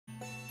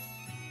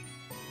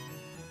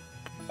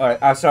Alright,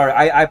 I'm sorry.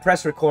 I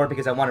press record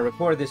because I want to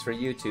record this for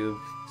YouTube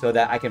so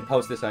that I can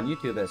post this on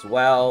YouTube as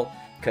well.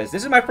 Because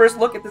this is my first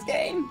look at this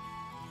game.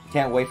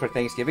 Can't wait for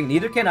Thanksgiving.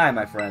 Neither can I,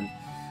 my friend.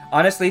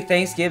 Honestly,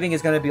 Thanksgiving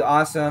is going to be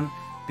awesome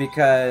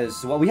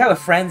because, well, we have a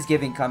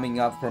Friendsgiving coming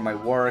up for my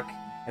work.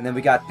 And then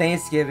we got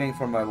Thanksgiving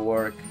for my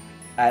work.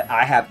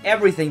 I have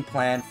everything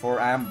planned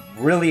for. I'm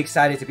really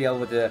excited to be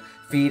able to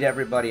feed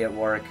everybody at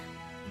work.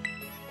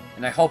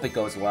 And I hope it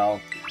goes well.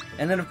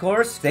 And then, of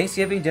course,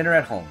 Thanksgiving dinner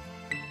at home.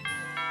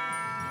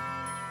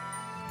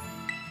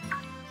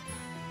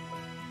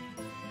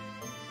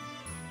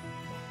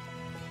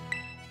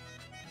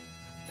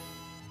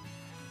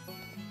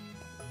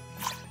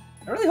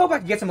 I really hope I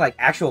can get some, like,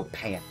 actual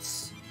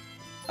pants.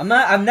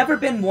 I've never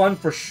been one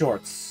for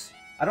shorts.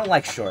 I don't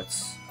like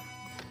shorts.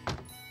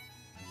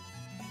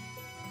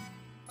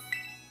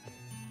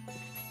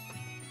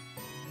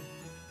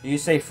 You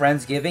say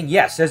Friendsgiving?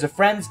 Yes, there's a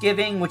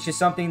Friendsgiving, which is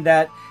something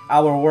that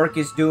our work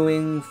is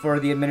doing for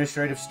the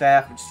administrative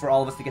staff, which is for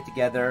all of us to get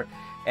together.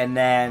 And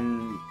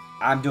then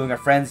I'm doing a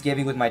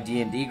Friendsgiving with my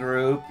D&D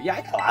group. Yeah,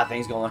 I got a lot of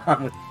things going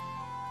on with...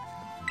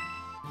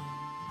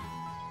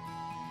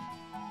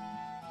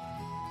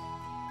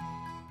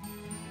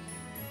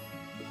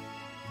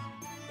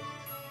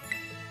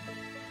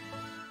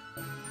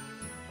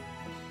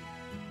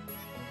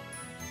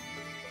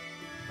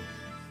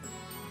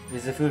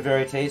 Is the food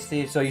very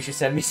tasty? So you should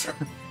send me some...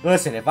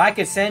 Listen, if I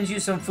could send you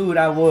some food,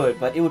 I would.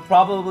 But it would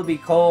probably be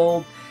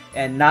cold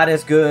and not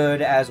as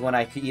good as when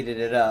I heated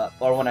it up.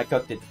 Or when I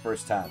cooked it the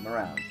first time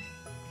around.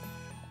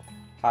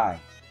 Hi.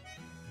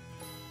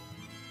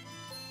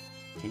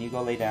 Can you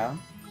go lay down?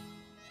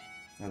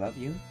 I love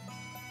you.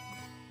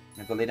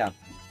 Now go lay down.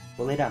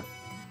 Go lay down.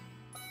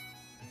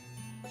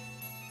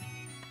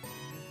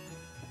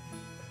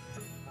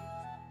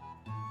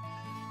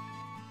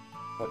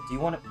 What, do you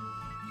want to...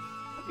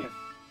 Come here.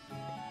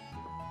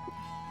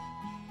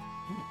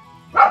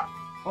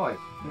 Oi,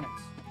 yes.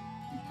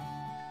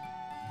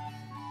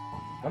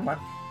 Come on.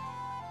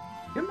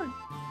 Come on.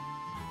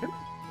 Come on.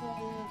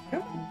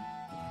 Come on.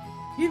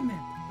 Give me.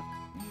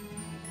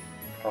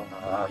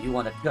 Oh, you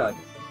want a cut?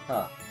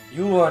 Huh?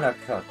 You want a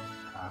cut?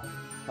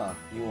 Huh?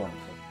 You want a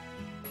cut?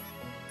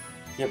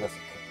 Give us a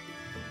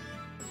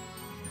cut.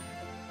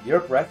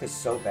 Your breath is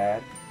so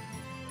bad.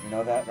 You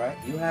know that, right?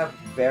 You have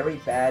very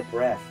bad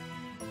breath.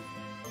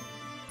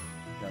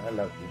 No, I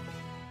love you.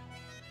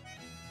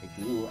 I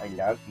do. I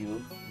love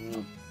you. Come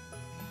on.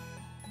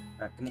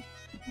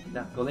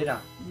 Now, go lay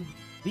down.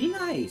 Be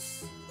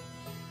nice.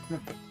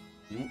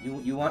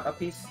 You want a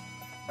piece?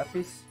 A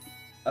piece?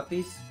 A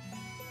piece?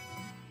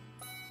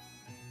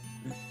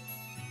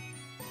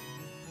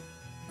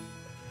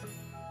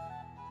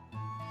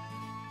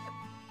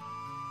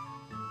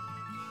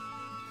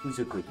 Who's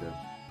a good girl?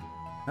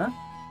 Huh?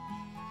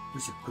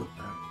 Who's a good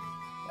girl?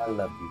 I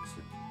love you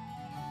too.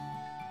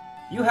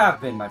 You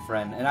have been, my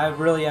friend, and I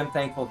really am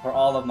thankful for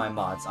all of my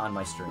mods on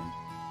my stream.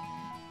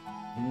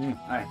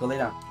 Alright, go lay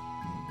down.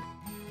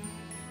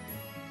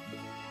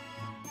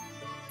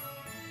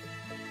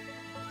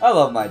 I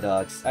love my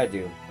dogs. I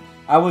do.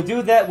 I would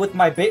do that with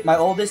my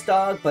oldest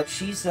dog, but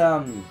she's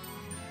not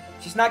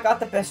got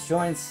the best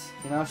joints.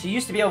 You know, she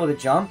used to be able to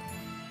jump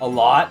a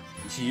lot.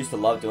 She used to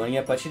love doing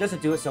it, but she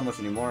doesn't do it so much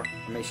anymore.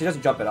 I mean, she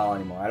doesn't jump at all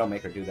anymore. I don't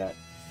make her do that.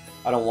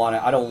 I don't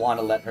want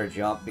to let her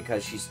jump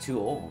because she's too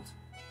old.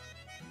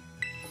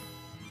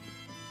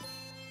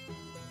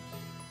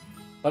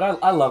 But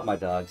I love my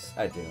dogs.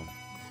 I do.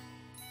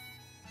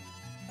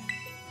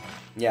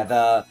 Yeah,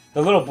 the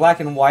little black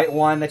and white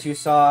one that you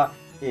saw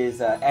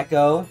is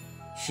Echo.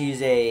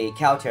 She's a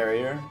cow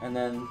terrier. And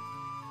then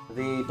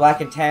the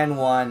black and tan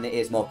one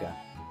is Mocha.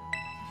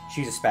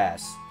 She's a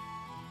spaz.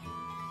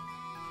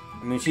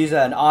 I mean, she's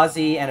an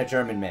Aussie and a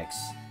German mix.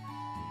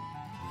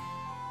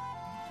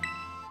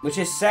 Which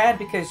is sad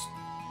because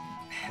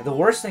the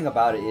worst thing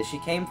about it is she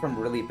came from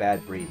really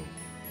bad breeding.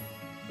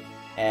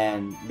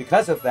 And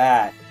because of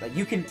that, like,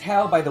 you can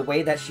tell by the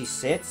way that she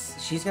sits,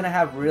 she's gonna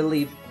have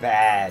really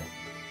bad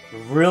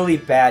hip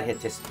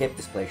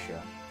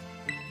dysplasia.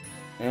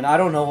 And I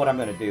don't know what I'm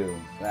gonna do.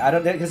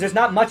 Because there's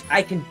not much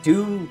I can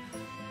do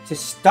to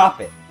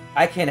stop it.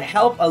 I can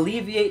help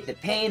alleviate the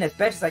pain as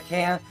best as I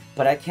can,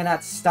 but I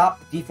cannot stop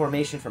the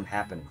deformation from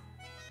happening.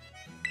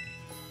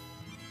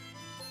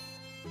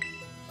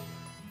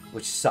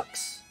 Which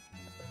sucks.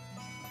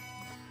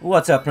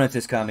 What's up,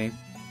 Princess Kami?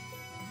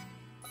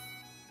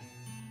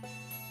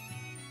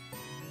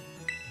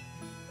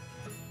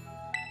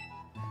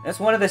 That's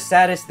one of the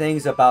saddest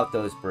things about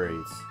those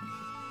breeds.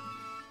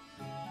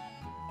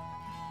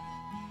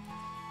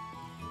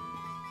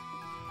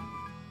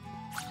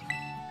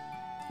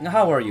 Now,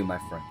 how are you, my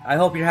friend? I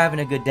hope you're having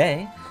a good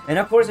day. And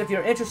of course, if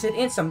you're interested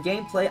in some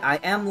gameplay, I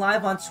am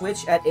live on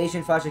Twitch at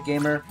Asian Fasha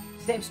Gamer,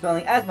 same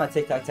spelling as my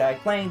TikTok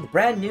tag, playing the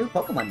brand new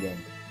Pokemon game.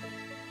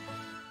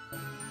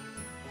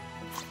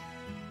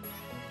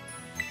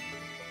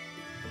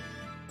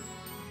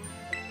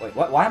 Wait,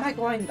 what? Why am I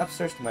going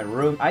upstairs to my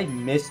room? I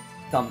missed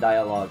some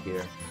dialogue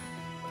here.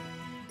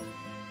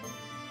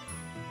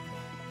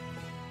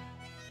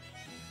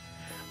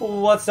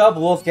 What's up,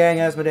 Wolfgang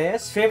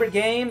Asmodeus? Favorite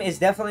game is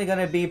definitely going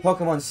to be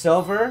Pokemon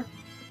Silver.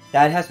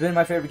 That has been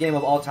my favorite game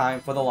of all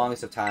time for the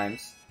longest of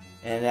times.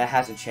 And that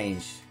hasn't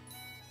changed.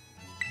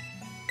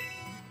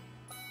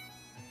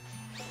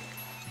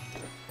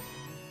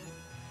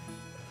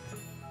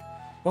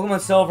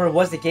 Pokemon Silver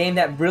was the game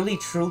that really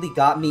truly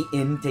got me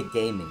into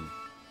gaming.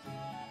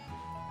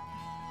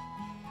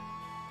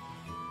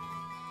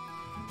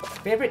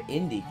 Favorite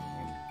indie game?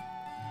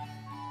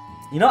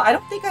 You know, I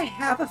don't think I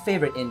have a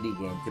favorite indie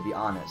game, to be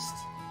honest.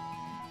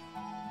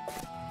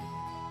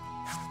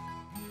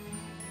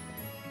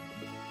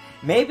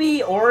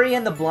 Maybe Ori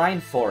and the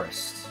Blind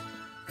Forest.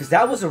 Because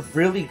that was a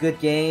really good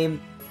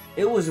game.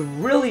 It was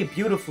really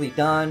beautifully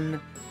done.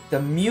 The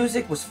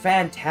music was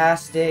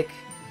fantastic.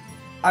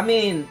 I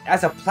mean,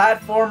 as a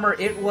platformer,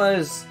 it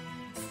was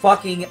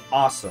fucking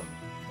awesome.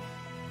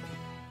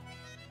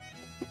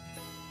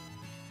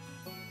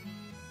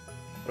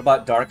 What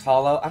about Dark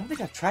Hollow? I don't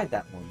think I've tried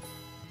that one.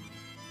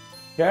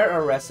 Share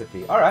a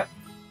recipe. Alright.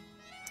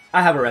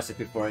 I have a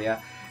recipe for you.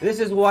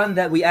 This is one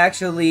that we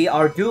actually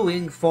are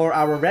doing for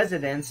our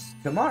residents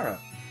tomorrow.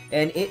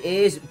 And it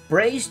is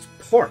braised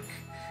pork.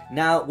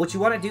 Now, what you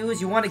want to do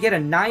is you want to get a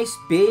nice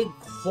big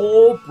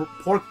whole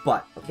pork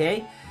butt,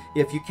 okay?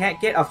 If you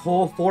can't get a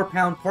whole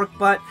 4-pound pork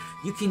butt,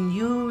 you can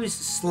use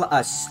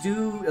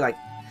stew, like,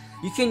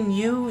 you can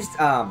use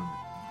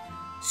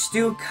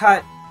stew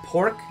cut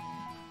pork.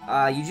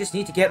 You just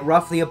need to get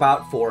roughly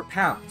about 4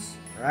 pounds,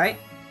 alright?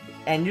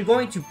 And you're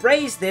going to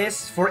braise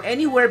this for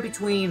anywhere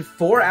between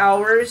 4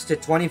 hours to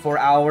 24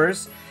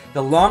 hours.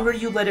 The longer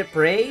you let it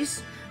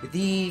braise,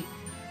 the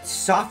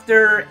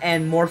softer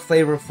and more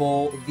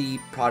flavorful the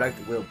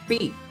product will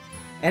be.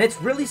 And it's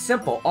really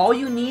simple. All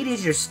you need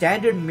is your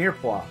standard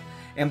mirepoix.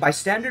 And by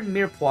standard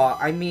mirepoix,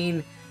 I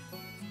mean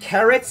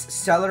carrots,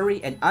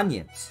 celery, and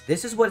onions.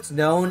 This is what's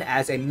known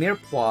as a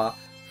mirepoix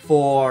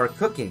for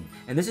cooking.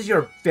 And this is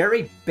your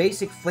very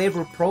basic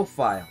flavor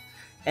profile.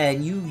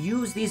 And you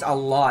use these a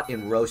lot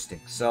in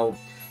roasting. So,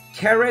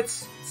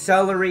 carrots,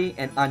 celery,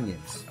 and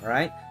onions,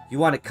 alright? You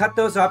want to cut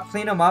those up,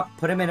 clean them up,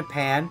 put them in a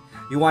pan.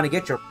 You want to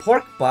get your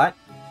pork butt,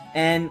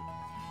 and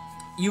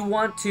you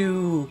want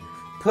to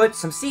put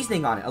some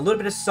seasoning on it. A little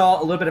bit of salt,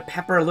 a little bit of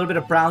pepper, a little bit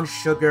of brown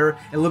sugar,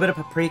 and a little bit of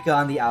paprika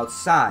on the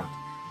outside.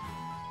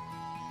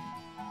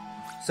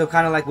 So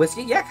kind of like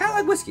whiskey? Yeah, kind of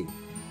like whiskey.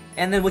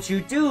 And then what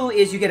you do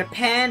is you get a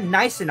pan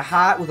nice and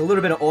hot with a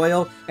little bit of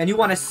oil, and you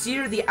want to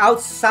sear the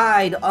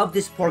outside of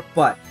this pork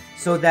butt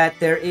so that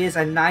there is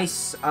a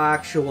nice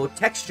actual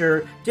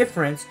texture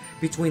difference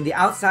between the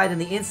outside and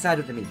the inside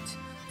of the meat.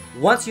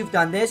 Once you've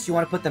done this, you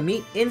want to put the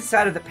meat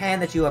inside of the pan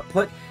that you have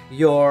put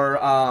your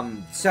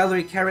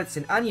celery, carrots,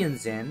 and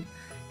onions in,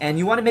 and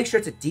you want to make sure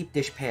it's a deep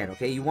dish pan,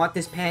 okay? You want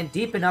this pan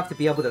deep enough to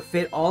be able to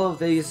fit all of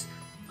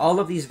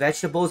these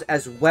vegetables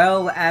as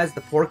well as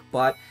the pork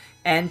butt,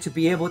 and to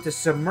be able to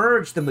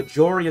submerge the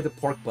majority of the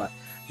pork butt.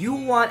 You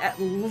want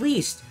at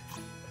least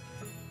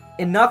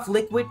enough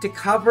liquid to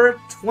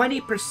cover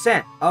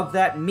 20% of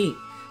that meat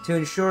to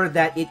ensure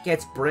that it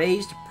gets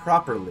braised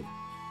properly,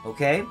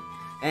 okay?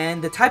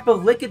 And the type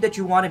of liquid that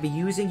you want to be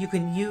using, you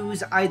can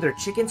use either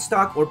chicken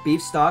stock or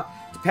beef stock,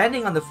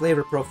 depending on the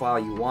flavor profile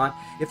you want.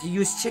 If you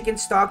use chicken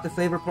stock, the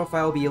flavor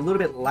profile will be a little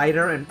bit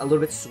lighter and a little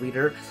bit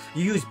sweeter.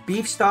 You use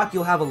beef stock,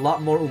 you'll have a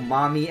lot more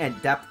umami and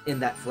depth in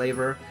that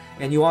flavor.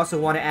 And you also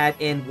want to add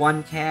in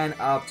 1 can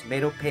of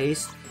tomato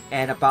paste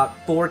and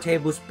about 4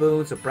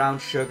 tablespoons of brown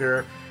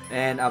sugar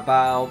and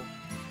about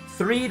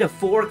 3 to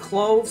 4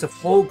 cloves of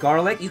whole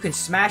garlic. You can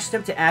smash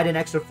them to add in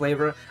extra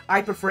flavor.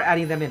 I prefer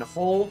adding them in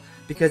whole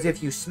because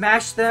if you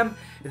smash them,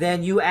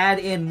 then you add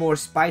in more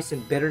spice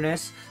and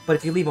bitterness. But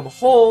if you leave them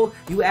whole,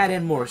 you add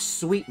in more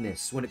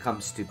sweetness when it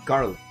comes to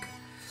garlic.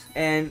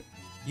 And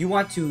you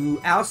want to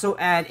also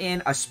add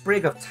in a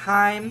sprig of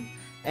thyme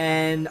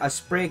and a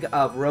sprig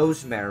of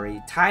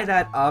rosemary. Tie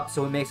that up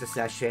so it makes a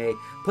sachet.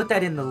 Put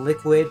that in the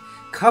liquid.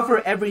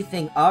 Cover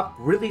everything up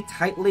really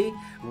tightly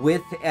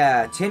with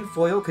tin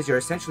foil because you're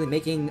essentially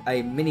making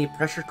a mini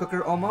pressure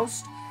cooker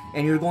almost.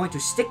 And you're going to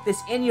stick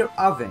this in your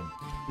oven.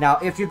 Now,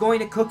 if you're going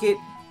to cook it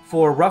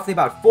for roughly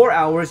about 4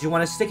 hours, you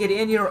want to stick it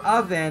in your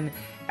oven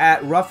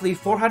at roughly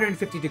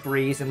 450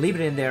 degrees and leave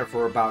it in there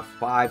for about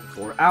 5 to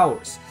 4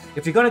 hours.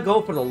 If you're going to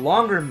go for the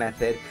longer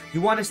method, you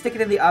want to stick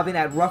it in the oven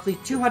at roughly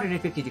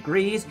 250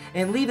 degrees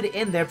and leave it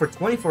in there for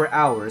 24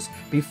 hours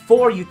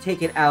before you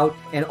take it out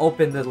and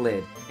open the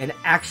lid and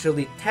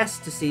actually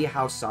test to see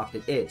how soft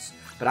it is.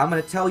 But I'm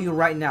going to tell you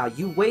right now,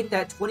 you wait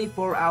that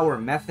 24-hour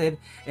method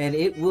and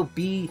it will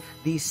be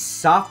the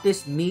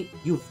softest meat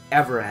you've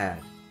ever had.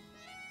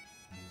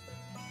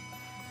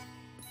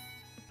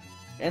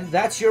 And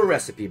that's your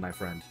recipe, my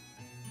friend.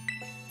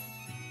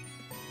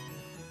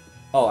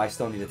 Oh, I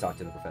still need to talk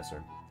to the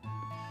professor.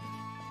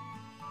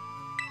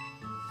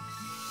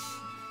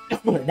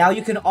 Now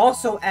you can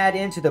also add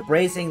into the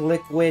braising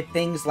liquid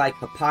things like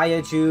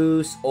papaya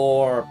juice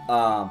or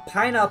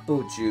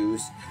pineapple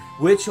juice,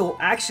 which will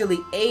actually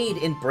aid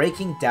in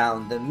breaking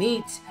down the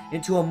meat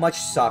into a much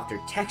softer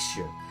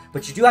texture.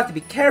 But you do have to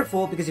be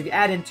careful because if you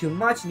add in too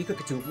much and you cook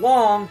it too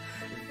long,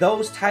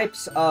 those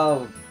types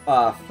of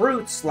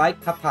fruits like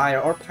papaya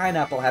or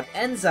pineapple have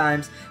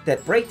enzymes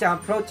that break down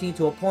protein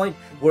to a point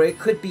where it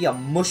could be a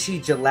mushy,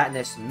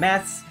 gelatinous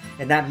mess,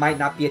 and that might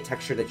not be a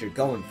texture that you're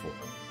going for.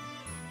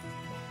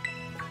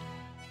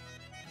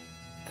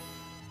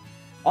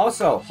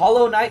 Also,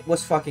 Hollow Knight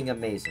was fucking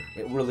amazing.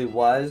 It really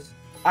was.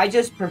 I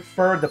just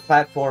prefer the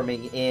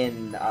platforming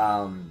in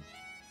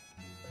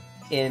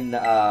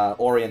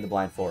Ori and the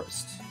Blind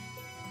Forest.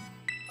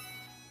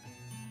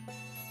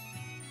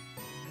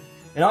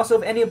 And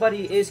also, if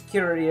anybody is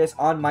curious,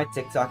 on my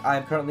TikTok, I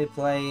am currently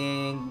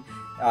playing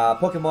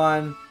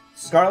Pokemon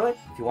Scarlet.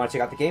 If you want to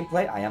check out the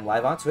gameplay, I am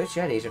live on Twitch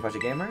at Asian Fudge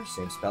Gamer,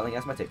 same spelling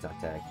as my TikTok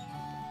tag.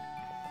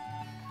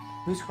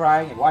 Who's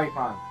crying and why are you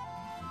crying?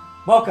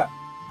 Mocha!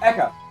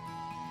 Echo!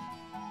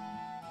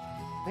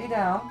 Lay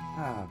down.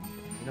 Ah,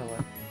 you know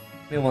what?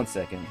 Give me 1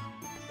 second.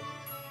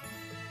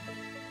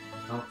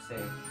 Don't say.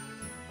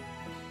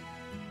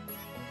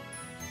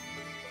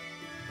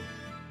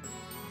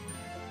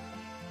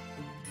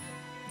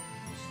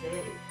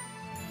 Stay.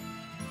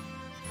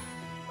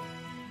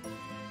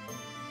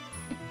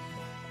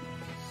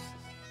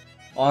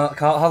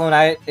 Hollow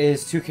Knight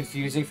is too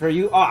confusing for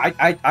you. Oh,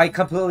 I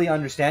completely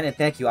understand, and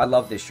thank you. I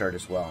love this shirt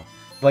as well.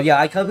 But yeah,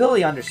 I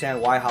completely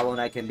understand why Hollow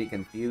Knight can be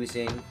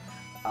confusing.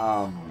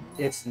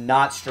 It's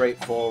not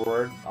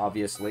straightforward,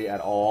 obviously, at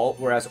all.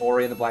 Whereas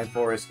Ori and the Blind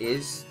Forest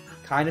is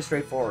kind of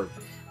straightforward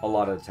a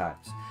lot of the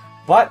times.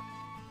 But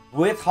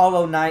with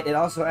Hollow Knight, it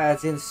also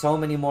adds in so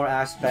many more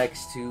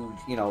aspects to,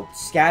 you know,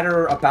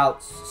 scatter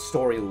about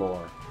story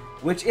lore,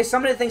 which is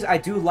some of the things I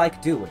do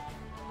like doing.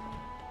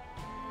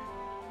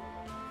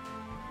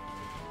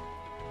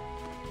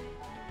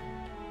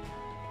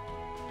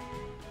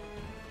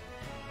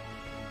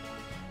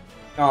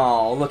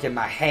 Oh, look at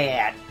my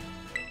hat.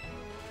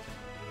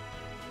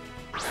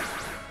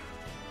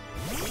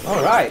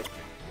 Alright.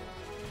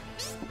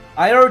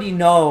 I already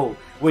know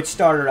which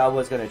starter I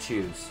was going to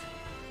choose.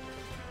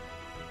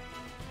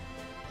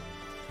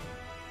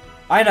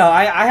 I know,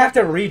 I have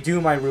to redo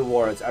my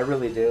rewards. I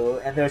really do.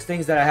 And there's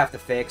things that I have to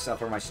fix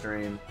for my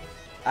stream.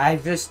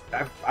 I've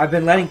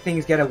been letting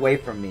things get away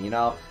from me, you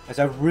know? Because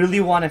I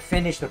really want to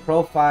finish the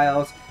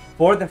profiles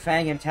for the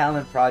Fang and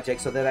Talon project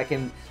so that I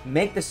can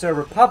make the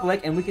server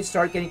public and we can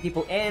start getting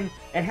people in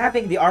and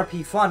having the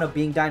RP fun of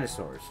being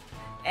dinosaurs.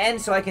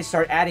 And so I can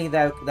start adding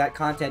that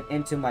content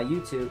into my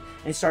YouTube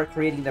and start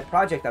creating the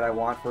project that I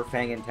want for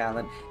Fang and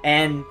Talon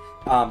and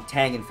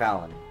Tang and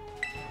Fallon.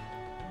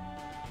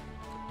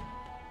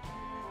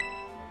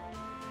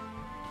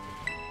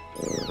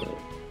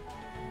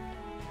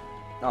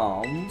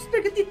 Oh,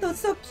 Spaghettito's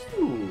so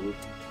cute.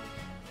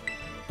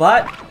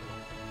 But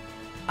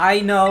I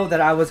know that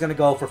I was gonna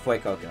go for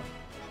Fuecoco.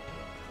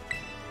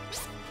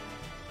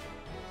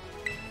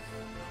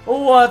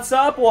 What's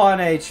up, 1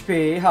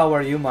 HP? How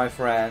are you, my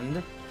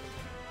friend?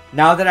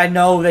 Now that I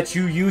know that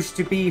you used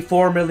to be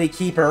formerly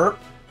Keeper.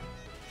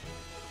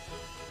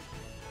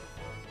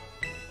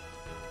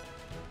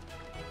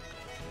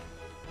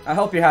 I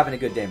hope you're having a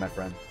good day, my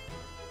friend.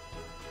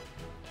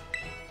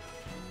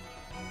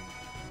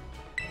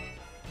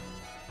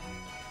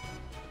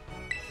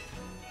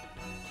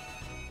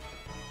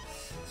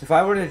 So if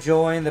I were to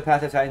join the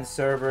Path of Titans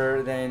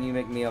server, then you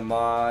make me a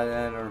mod,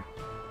 or...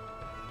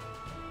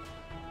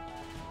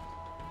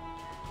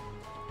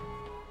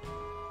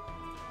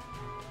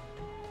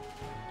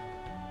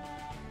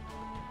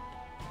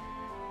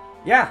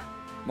 Yeah,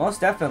 most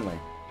definitely.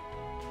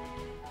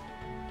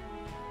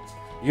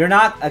 You're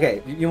not...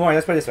 Okay, Yumori,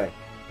 let's put it this way.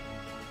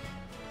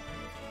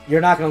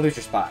 You're not going to lose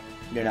your spot.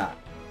 You're not.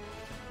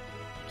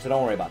 So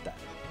don't worry about that.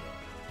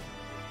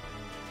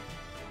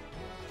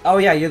 Oh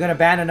yeah, you're gonna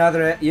ban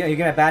another. You're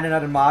gonna ban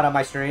another mod on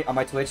my stream, on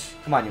my Twitch.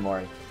 Come on,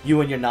 Yumori.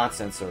 You and your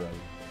nonsense already.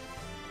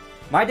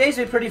 My day's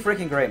been pretty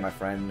freaking great, my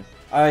friend.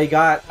 I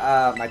got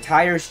my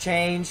tires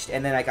changed,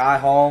 and then I got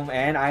home,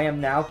 and I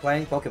am now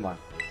playing Pokemon.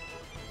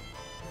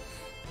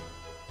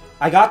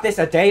 I got this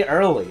a day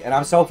early, and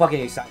I'm so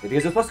fucking excited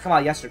because it was supposed to come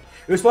out yesterday.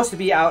 It was supposed to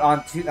be out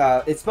on.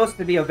 It's supposed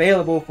to be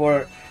available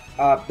for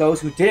those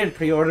who didn't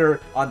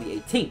pre-order on the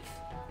 18th,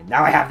 and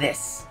now I have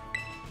this.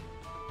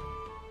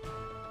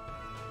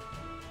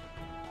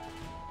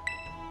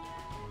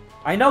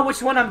 I know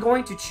which one I'm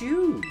going to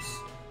choose.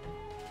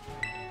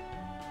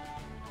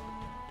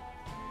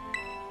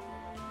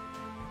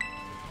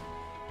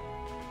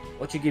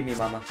 What you give me,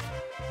 mama?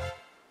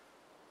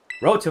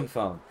 Rotom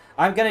phone.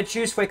 I'm gonna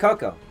choose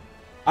Fuecoco.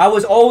 I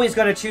was always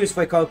gonna choose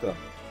Fuecoco.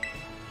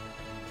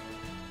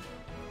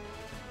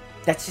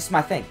 That's just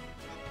my thing.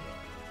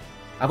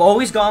 I've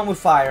always gone with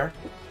fire,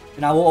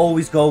 and I will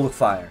always go with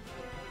fire.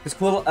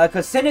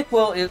 Because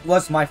Cyniquil, it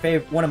was my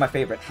favorite, one of my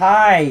favorite.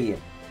 Hi!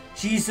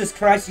 Jesus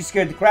Christ, you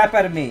scared the crap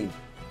out of me.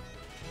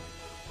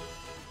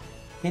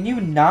 Can you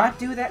not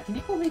do that? Can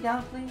you go lay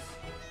down, please?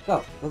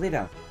 Go lay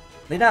down.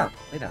 Lay down,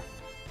 lay down.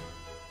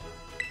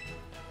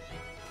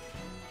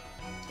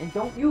 And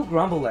don't you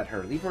grumble at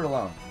her. Leave her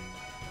alone.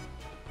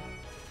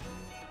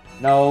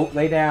 No,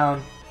 lay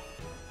down.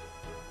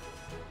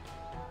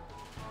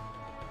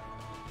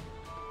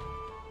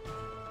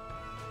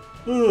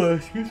 Oh,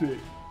 excuse me.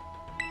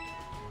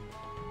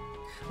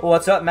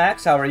 What's up,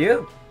 Max? How are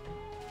you?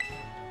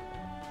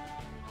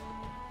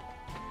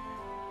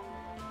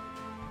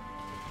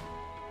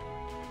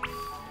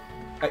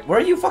 Hey, where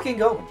are you fucking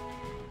going?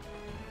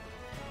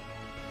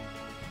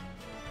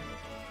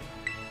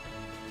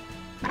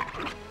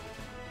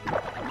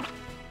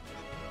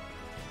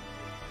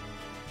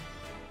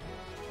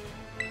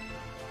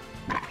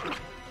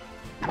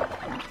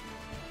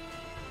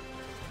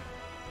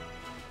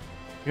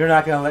 You're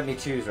not gonna let me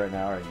choose right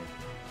now, are you?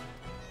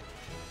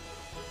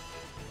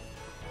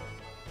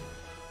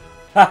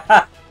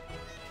 Haha!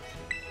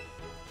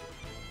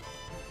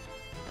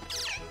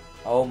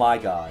 Oh my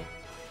god.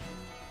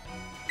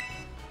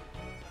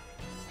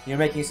 You're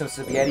making some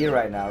spaghetti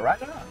right now, right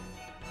now.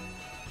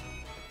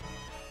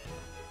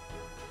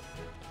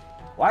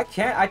 Why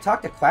can't I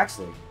talk to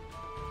Quaxley?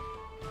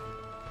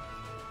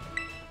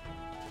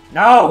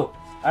 No!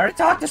 I already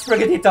talked to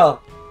Sprigatito!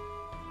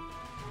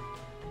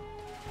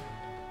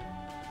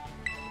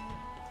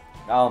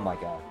 Oh my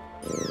god.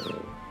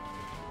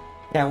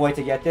 Can't wait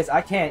to get this.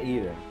 I can't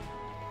either.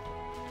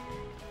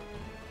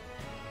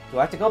 Do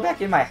I have to go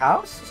back in my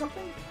house or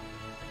something?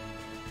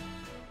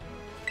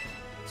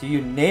 To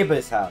your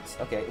neighbor's house.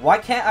 Okay, why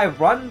can't I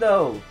run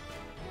though?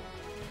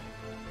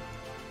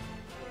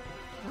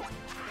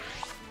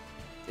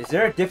 Is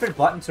there a different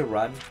button to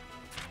run?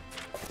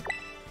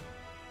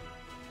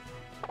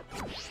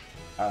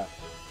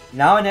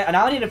 Now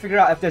I need to figure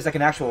out if there's like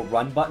an actual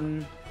run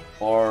button,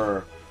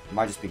 or am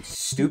I just being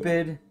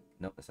stupid?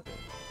 Nope, that's not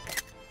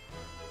it.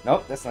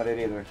 Nope, that's not it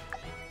either.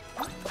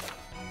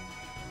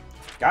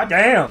 God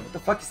damn! What the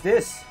fuck is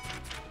this?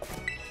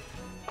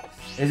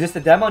 Is this the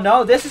demo?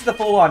 No, this is the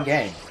full-on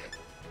game.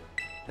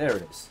 There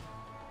it is.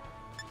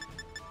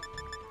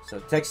 So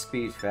text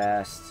speed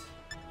fast.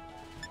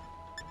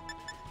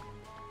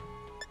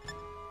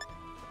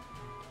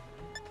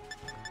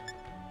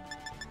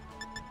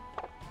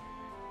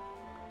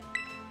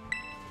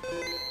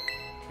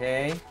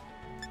 Okay.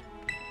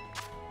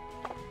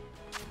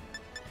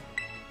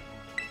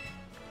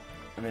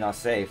 I mean, I'll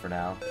save for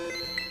now.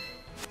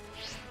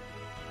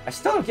 I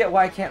still don't get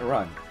why I can't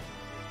run.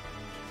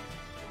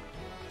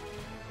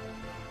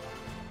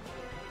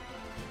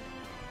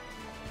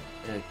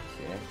 Okay.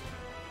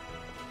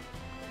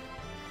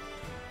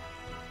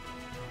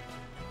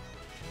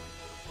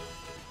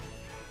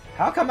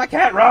 How come I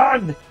can't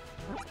run?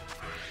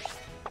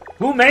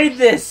 Who made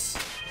this?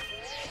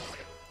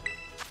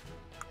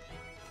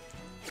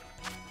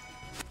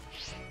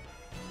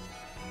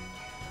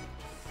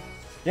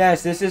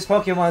 Yes, this is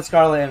Pokemon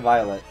Scarlet and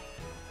Violet.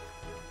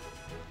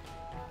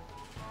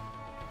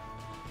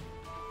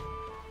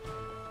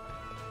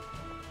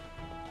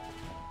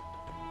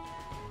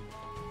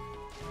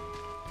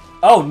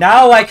 Oh,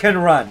 now I can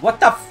run. What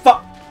the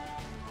fuck?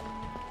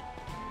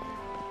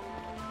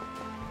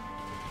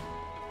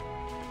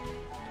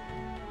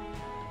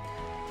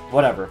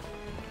 Whatever.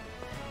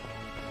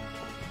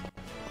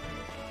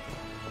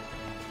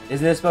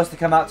 Isn't it supposed to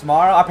come out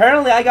tomorrow?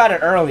 Apparently I got it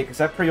early because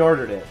I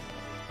pre-ordered it.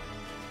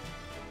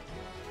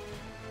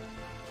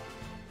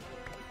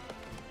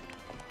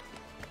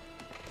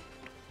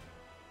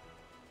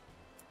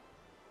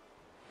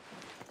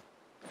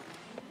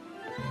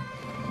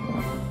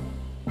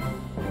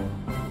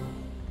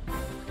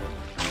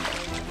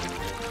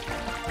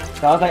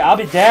 So I was like, I'll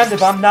be damned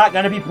if I'm not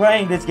gonna be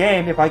playing this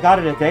game if I got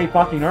it a day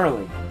fucking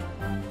early.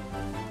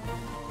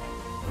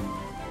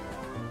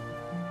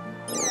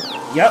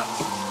 Yep.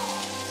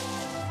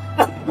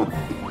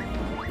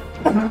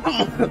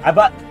 I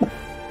bought...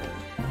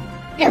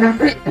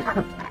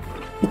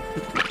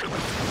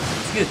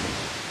 Excuse me.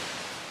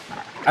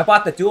 I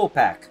bought the dual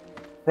pack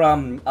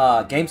from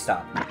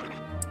GameStop.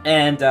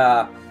 And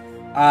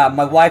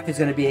my wife is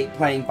gonna be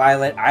playing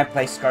Violet, I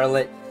play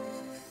Scarlet.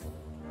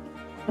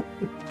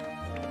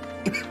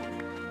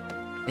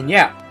 And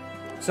yeah,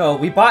 so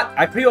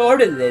I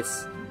pre-ordered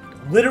this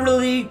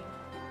literally,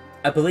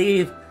 I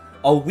believe,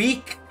 a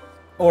week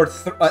or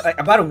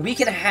about a week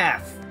and a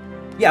half.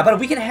 Yeah, about a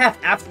week and a half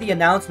after the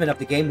announcement of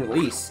the game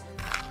release,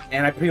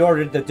 and I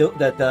pre-ordered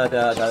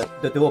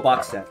the dual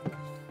box set.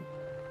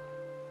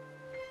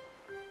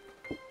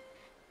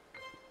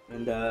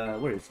 And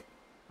where is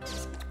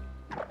it?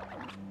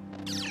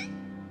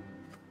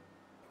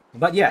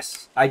 But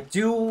yes, I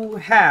do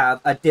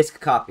have a disc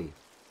copy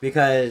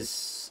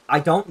because I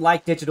don't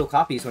like digital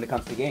copies when it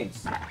comes to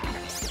games.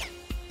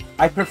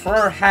 I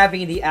prefer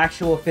having the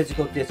actual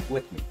physical disc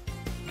with me.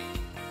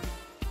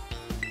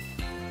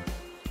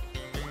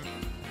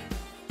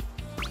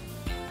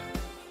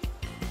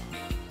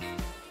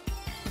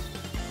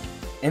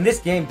 And this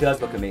game does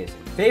look amazing.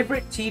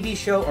 Favorite TV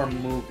show or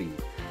movie?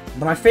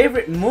 My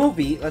favorite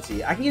movie, let's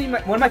see, I can give you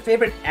one of my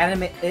favorite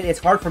anime. It's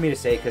hard for me to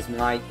say because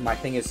my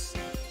thing is,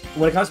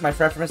 when it comes to my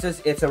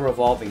preferences, it's a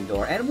revolving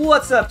door. And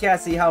what's up,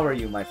 Cassie? How are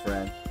you, my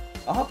friend?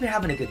 I hope you're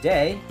having a good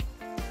day.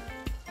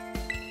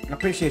 I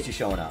appreciate you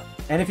showing up.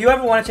 And if you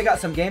ever want to check out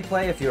some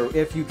gameplay,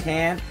 if you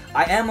can,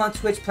 I am on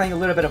Twitch playing a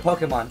little bit of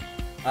Pokemon.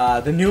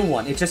 The new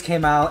one. It just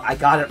came out. I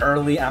got it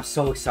early, and I'm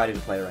so excited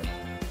to play right now.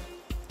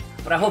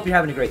 But I hope you're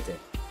having a great day.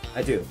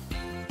 I do.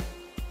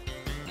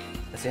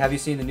 Let's see, have you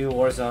seen the new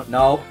Warzone?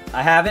 No,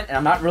 I haven't, and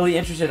I'm not really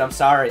interested. I'm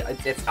sorry.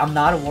 I'm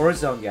not a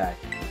Warzone guy.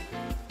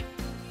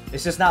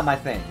 It's just not my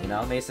thing, you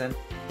know, Mason?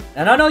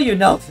 And I know you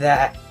know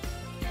that.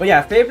 But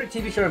yeah, favorite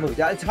TV show or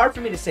movie. It's hard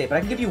for me to say, but I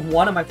can give you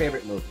one of my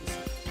favorite movies.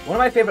 One of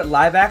my favorite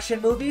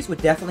live-action movies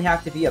would definitely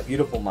have to be A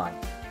Beautiful Mind.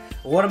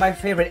 One of my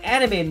favorite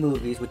anime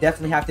movies would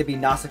definitely have to be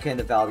Nausicaa in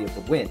the Valley of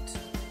the Wind.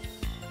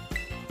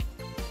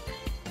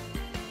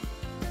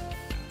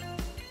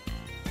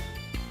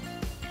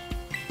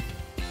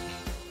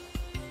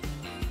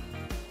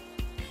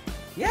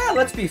 Yeah,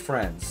 let's be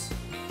friends.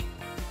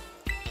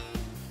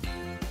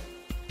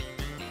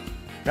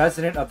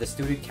 President of the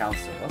Student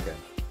Council. Okay.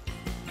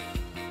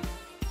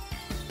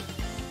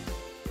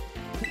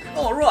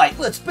 Alright,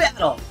 let's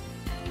battle!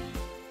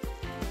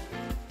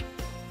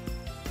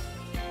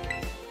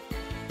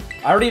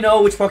 I already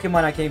know which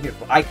Pokemon I came here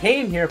for. I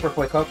came here for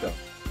Fuecoco.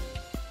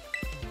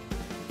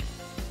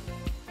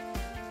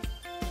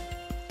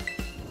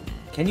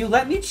 Can you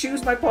let me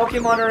choose my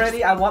Pokemon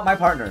already? I want my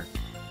partner.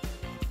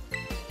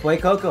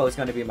 Fuecoco is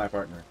going to be my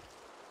partner.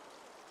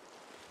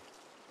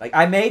 Like,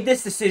 I made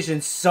this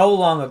decision so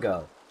long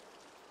ago.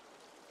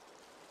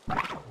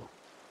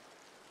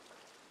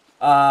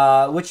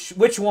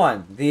 Which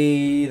one?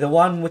 The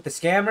one with the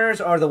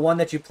scammers, or the one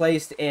that you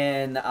placed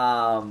in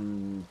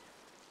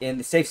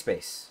the safe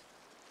space?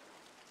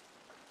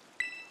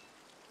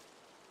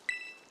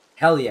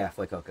 Hell yeah,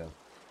 Fuecoco.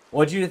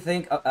 What did you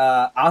think?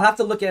 I'll have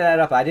to look that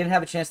up. I didn't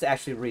have a chance to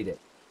actually read it.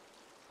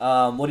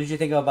 What did you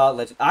think about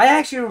Legend? I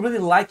actually really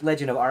liked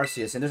Legend of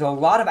Arceus, and there's a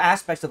lot of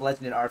aspects of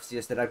Legend of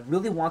Arceus that I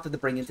really wanted to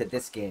bring into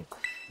this game.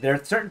 There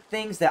are certain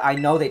things that I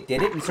know they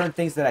did it, and certain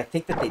things that I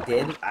think that they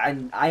did.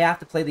 I have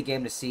to play the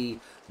game to see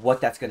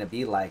what that's going to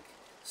be like.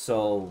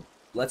 So,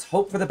 let's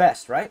hope for the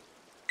best, right?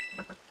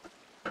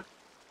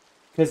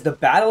 Because the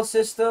battle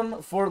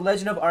system for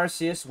Legend of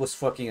Arceus was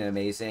fucking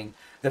amazing.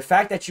 The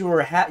fact that you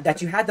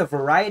had the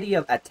variety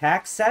of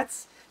attack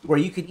sets, where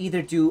you could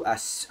either do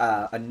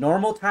a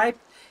normal type,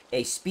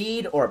 a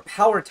speed, or a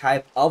power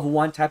type of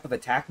one type of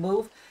attack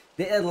move,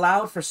 they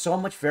allowed for so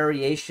much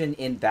variation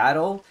in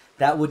battle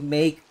that would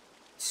make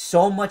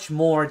so much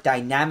more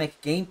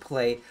dynamic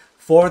gameplay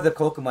for the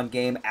Pokemon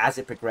game as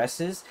it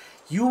progresses.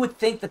 You would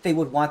think that they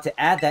would want to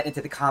add that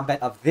into the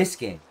combat of this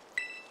game.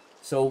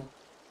 So,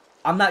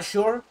 I'm not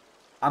sure.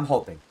 I'm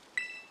hoping.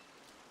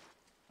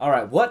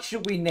 Alright, what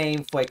should we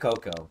name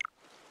Fuecoco?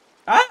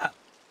 Ah!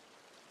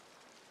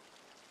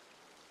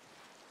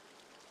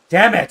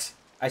 Damn it!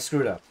 I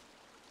screwed up.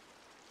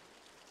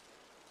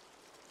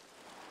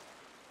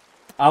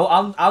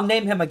 I'll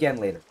name him again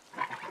later.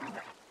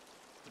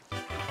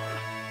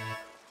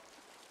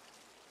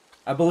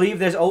 I believe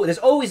there's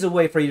always a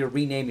way for you to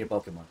rename your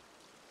Pokemon.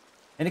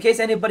 And in case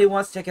anybody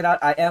wants to check it out,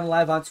 I am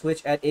live on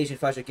Twitch at Asian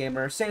Fashion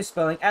Gamer, same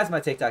spelling as my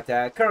TikTok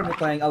tag, currently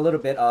playing a little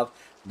bit of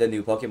the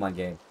new Pokemon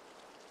game.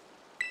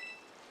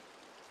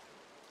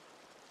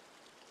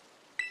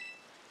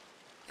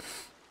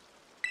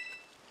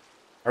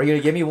 Are you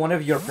gonna give me one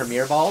of your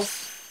Premier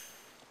Balls?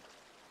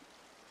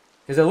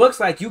 Because it looks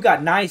like you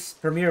got nice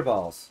Premier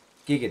Balls.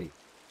 Giggity.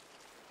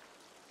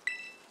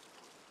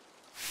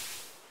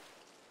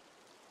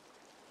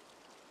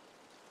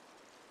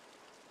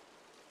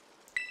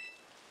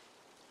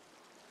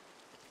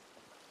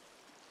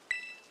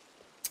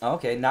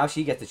 Okay, now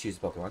she gets to choose a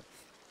Pokemon.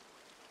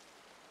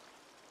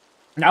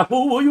 Now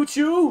who will you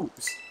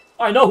choose?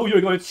 I know who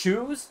you're going to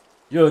choose.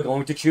 You're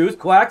going to choose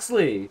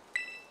Quaxley.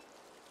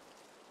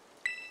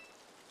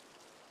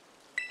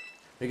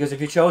 Because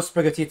if you chose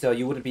Sprigatito,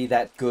 you wouldn't be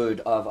that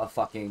good of a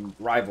fucking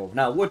rival.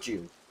 Now, would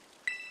you?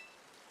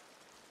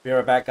 Be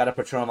right back. Gotta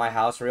patrol my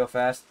house real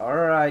fast.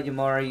 Alright,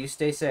 Yamori, you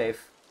stay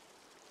safe.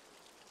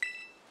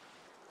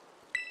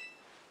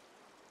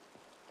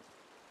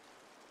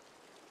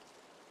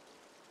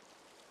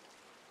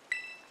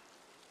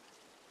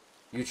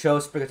 You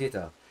chose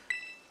Sprigatito.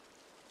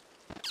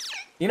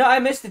 You know, I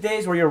miss the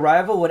days where your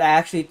rival would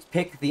actually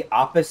pick the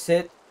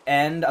opposite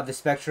end of the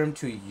spectrum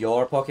to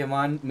your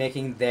Pokemon,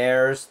 making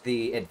theirs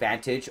the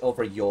advantage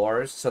over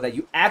yours, so that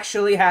you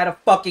actually had a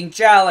fucking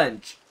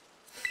challenge.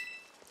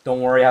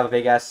 Don't worry, I have a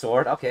big-ass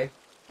sword. Okay.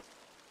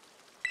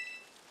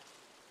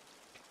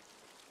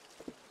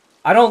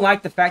 I don't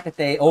like the fact that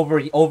they,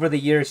 over the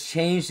years,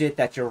 changed it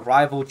that your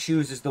rival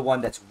chooses the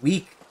one that's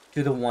weak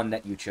to the one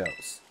that you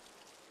chose.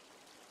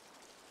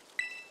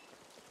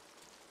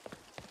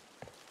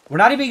 We're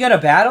not even gonna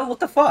battle?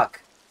 What the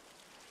fuck?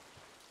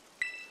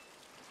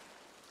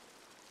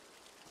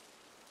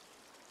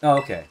 Oh,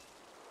 okay.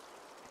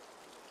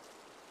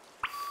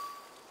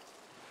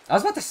 I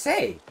was about to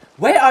say,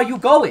 where are you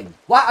going?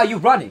 Why are you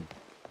running?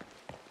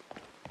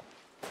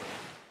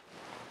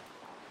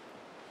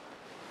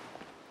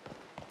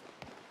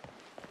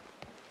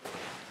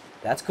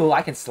 That's cool,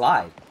 I can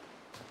slide.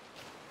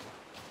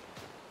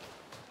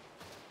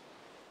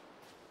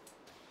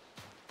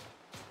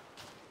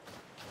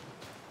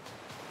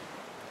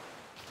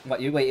 What,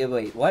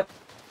 wait, what?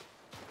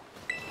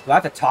 Do I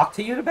have to talk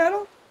to you to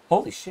battle?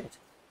 Holy shit.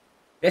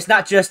 It's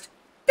not just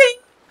ding,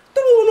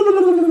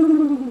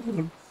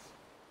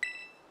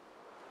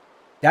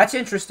 That's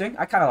interesting.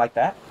 I kind of like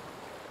that.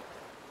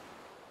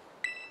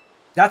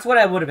 That's what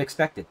I would have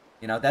expected.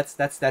 You know, that's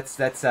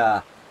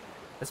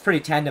pretty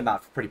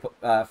tantamount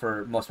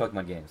for most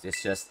Pokemon games.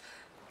 It's just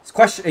it's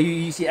question.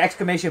 You see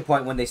exclamation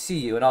point when they see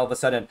you, and all of a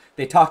sudden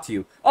they talk to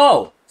you.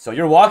 Oh, so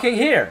you're walking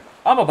here?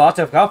 I'm about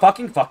to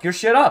fucking fuck your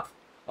shit up.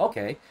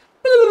 Okay.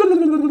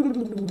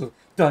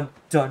 Done.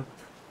 Done.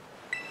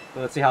 So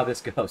let's see how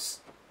this goes.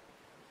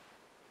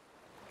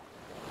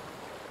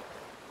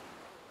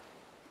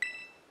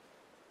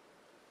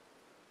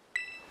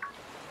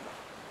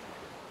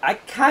 I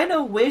kind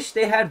of wish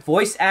they had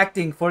voice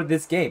acting for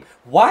this game.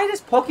 Why does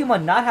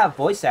Pokemon not have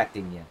voice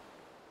acting yet?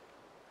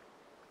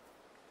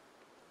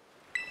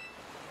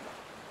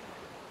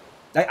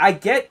 I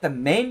get the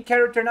main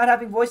character not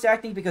having voice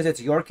acting because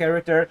it's your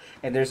character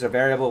and there's a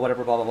variable,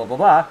 whatever, blah, blah, blah, blah,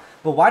 blah.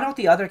 But why don't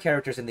the other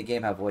characters in the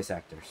game have voice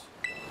actors?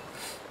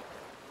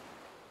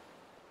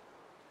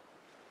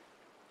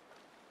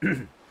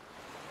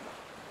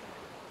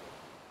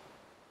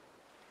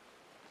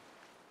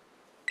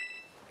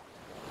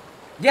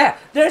 Yeah,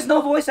 there's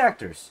no voice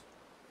actors.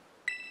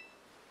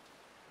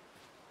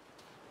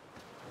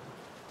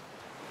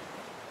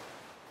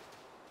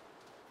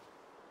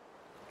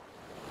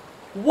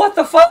 What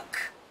the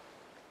fuck?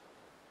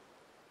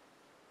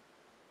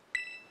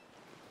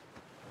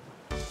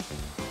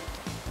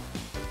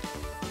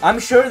 I'm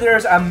sure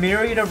there's a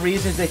myriad of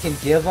reasons they can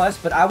give us,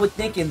 but I would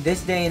think in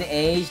this day and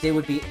age they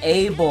would be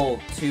able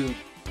to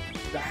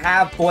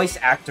have voice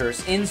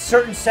actors in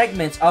certain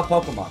segments of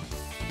Pokemon.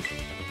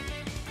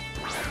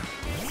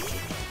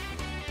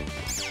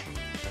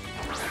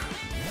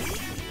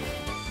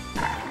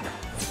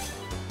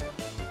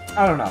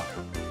 I don't know.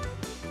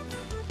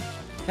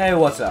 Hey,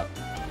 what's up?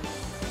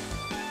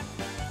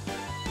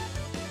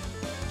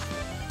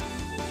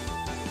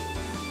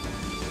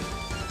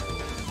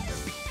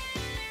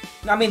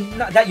 I mean,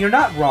 that you're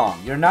not wrong.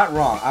 You're not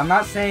wrong. I'm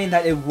not saying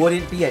that it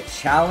wouldn't be a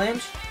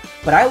challenge,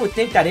 but I would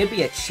think that it'd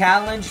be a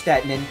challenge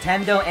that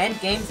Nintendo and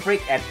Game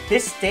Freak at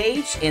this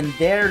stage in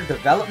their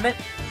development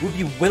would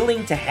be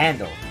willing to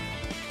handle.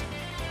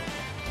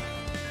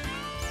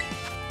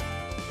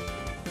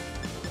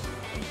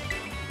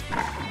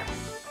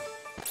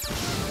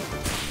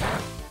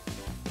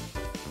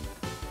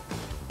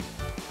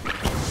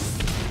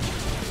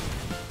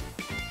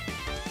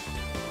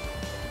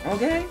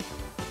 Okay.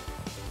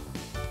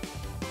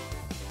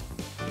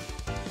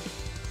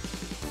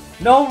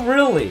 No,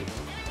 really.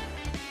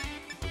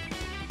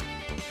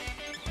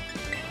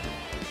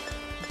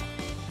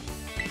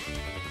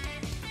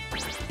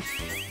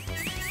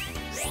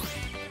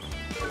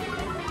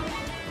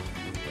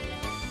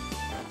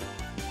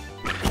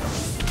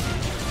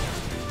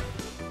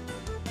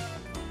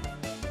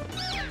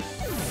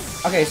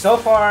 Okay, so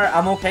far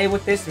I'm okay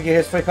with this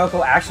because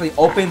Fuecoco actually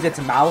opens its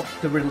mouth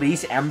to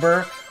release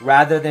Ember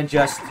rather than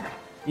just,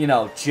 you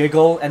know,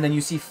 jiggle and then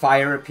you see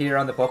fire appear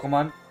on the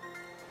Pokemon.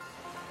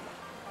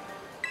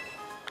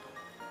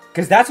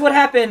 Because that's what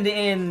happened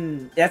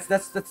in...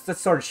 That's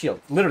Sword and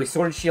Shield. Literally,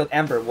 Sword and Shield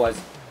Ember was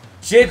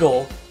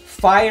jiggle,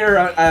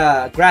 fire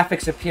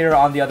graphics appear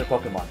on the other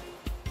Pokemon.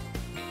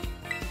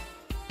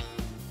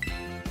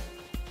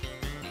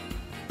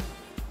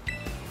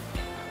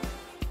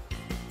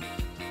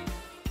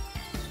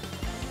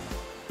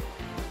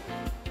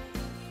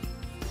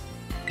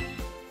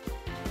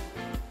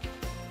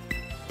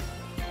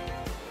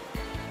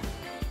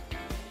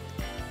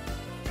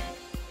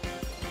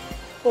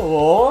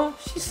 Oh,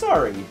 she's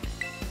sorry.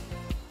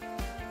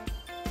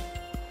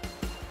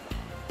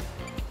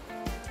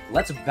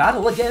 Let's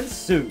battle again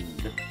soon.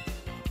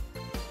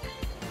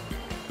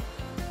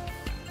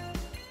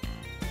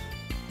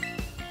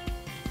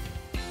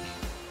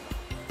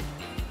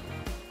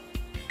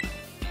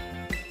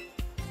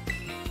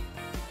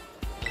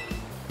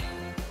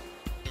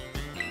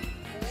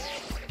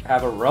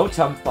 Have a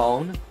Rotom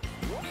phone.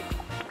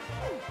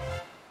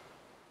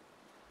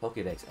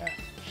 Pokédex app.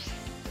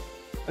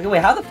 Okay,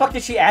 wait, how the fuck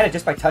did she add it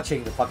just by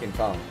touching the fucking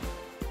phone?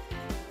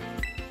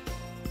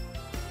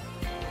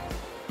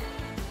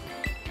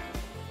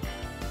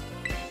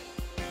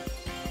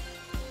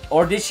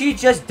 Or did she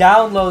just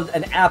download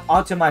an app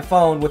onto my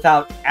phone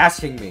without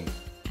asking me?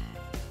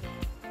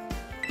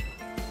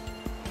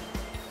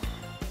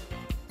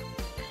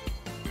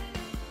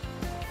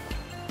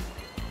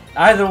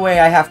 Either way,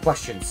 I have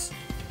questions.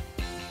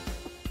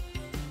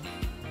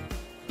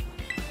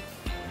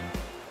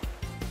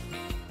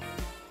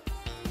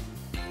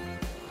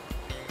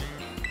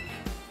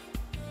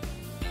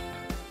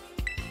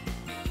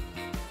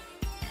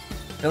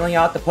 Filling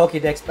out the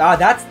Pokédex. Ah,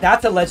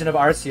 that's a Legend of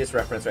Arceus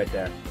reference right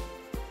there.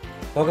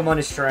 Pokemon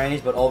is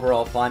strange, but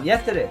overall fun.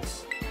 Yes, it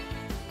is.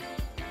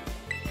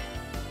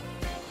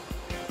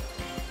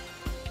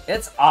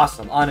 It's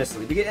awesome,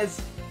 honestly,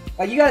 because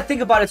like you gotta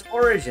think about its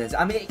origins.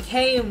 I mean,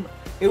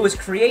 it was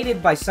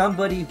created by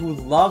somebody who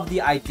loved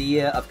the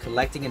idea of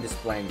collecting and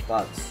displaying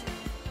bugs.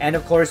 And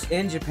of course,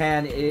 in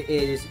Japan,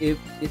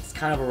 it's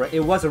kind of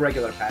it was a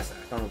regular pastime.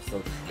 I don't know if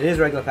still it is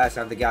a regular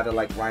pastime to gather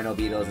like rhino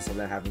beetles and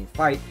something having a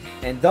fight,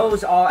 and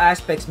those all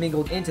aspects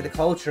mingled into the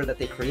culture that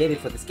they created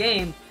for this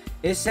game.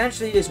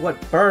 Essentially, is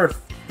what birthed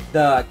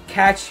the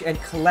catch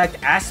and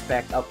collect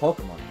aspect of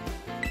Pokemon.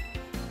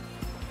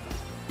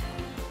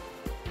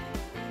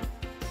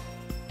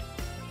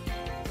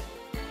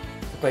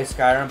 To play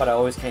Skyrim, but I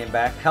always came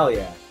back. Hell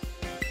yeah.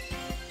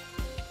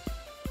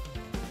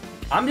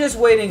 I'm just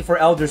waiting for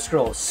Elder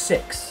Scrolls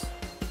 6.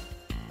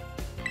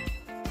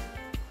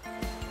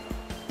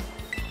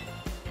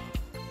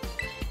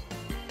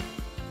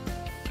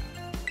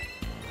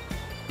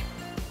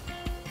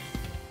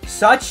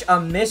 Such a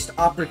missed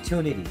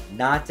opportunity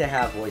not to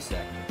have voice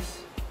actors.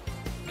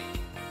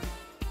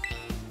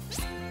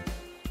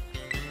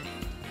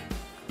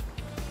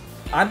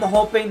 I'm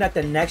hoping that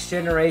the next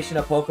generation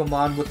of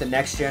Pokemon with the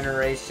next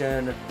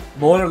generation,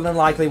 more than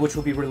likely which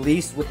will be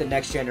released with the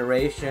next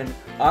generation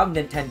of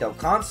Nintendo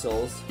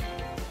consoles,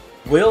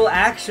 will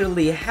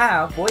actually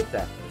have voice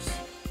actors.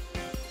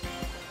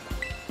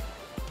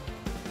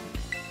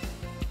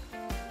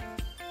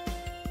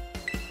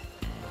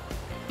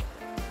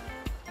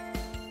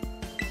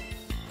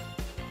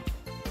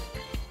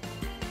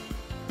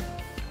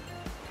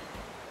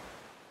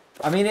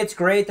 I mean, it's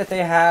great that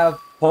they have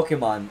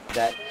Pokemon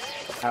that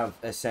have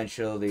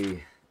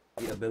essentially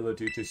the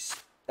ability to...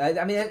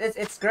 I mean,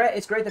 it's great.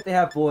 It's great that they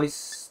have voice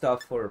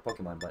stuff for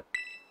Pokemon, but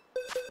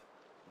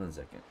 1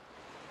 second.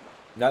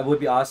 That would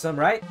be awesome,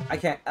 right? I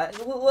can't.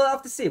 We'll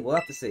have to see. We'll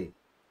have to see.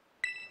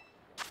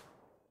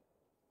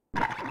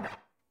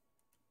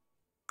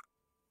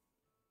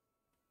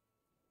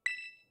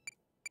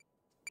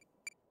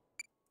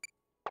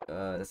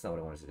 That's not what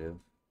I wanted to do.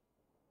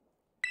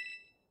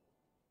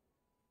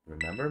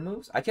 Remember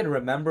moves? I can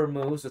remember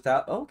moves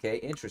without... Okay,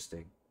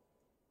 interesting.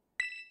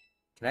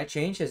 Can I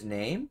change his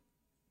name?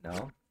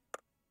 No.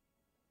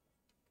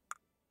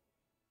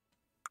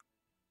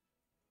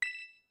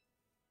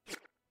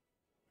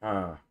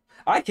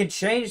 I can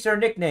change their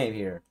nickname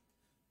here.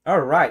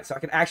 Alright, so I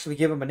can actually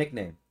give him a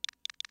nickname.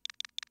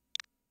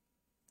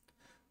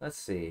 Let's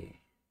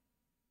see.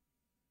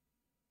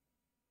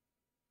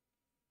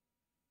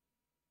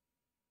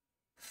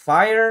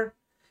 Fire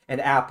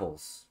and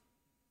apples.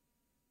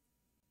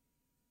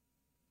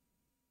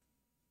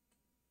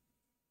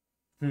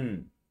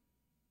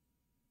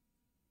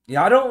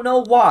 Yeah, I don't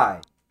know why.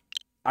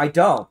 I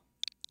don't.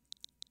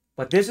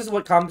 But this is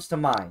what comes to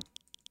mind.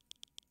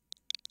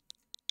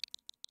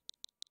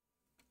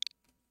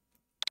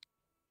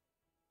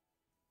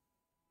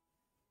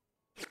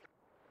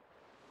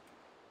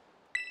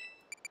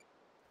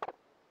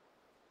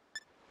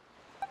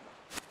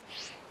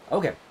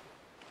 Okay.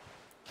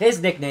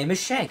 His nickname is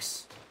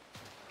Shanks.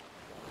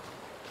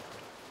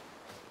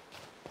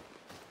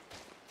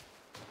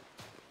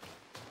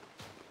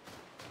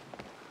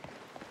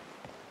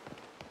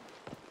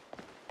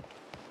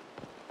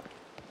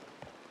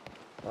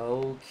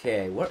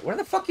 Okay, where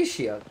the fuck is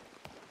she?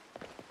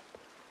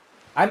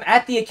 I'm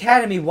at the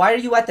academy. Why are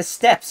you at the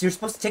steps? You're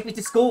supposed to take me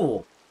to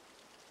school.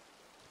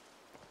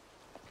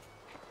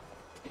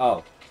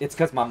 Oh, it's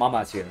because my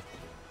mama's here.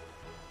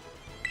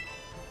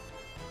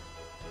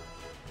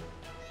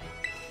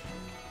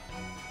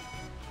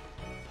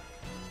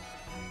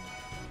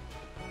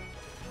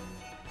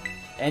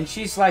 And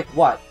she's like,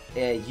 what?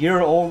 A year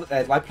old?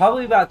 Like,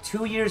 probably about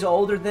 2 years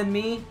older than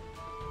me.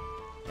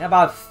 And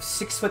about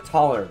 6 foot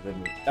taller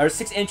than me. Or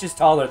 6 inches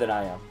taller than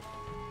I am.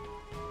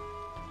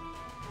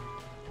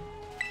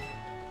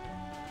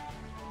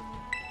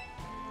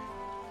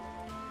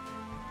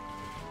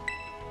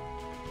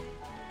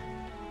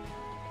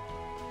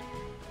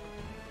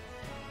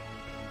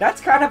 That's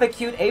kind of a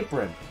cute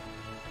apron.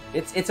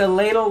 It's a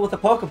ladle with a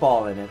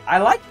Pokeball in it. I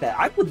like that.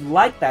 I would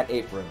like that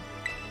apron.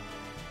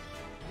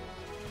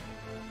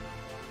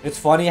 It's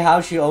funny how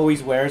she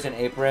always wears an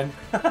apron.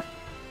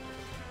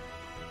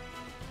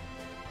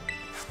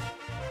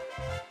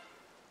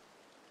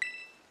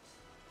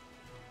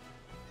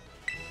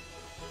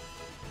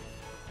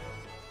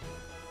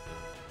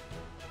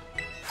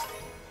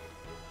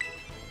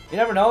 You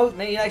never know,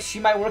 maybe like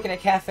she might work in a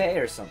cafe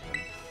or something.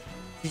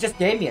 She just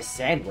gave me a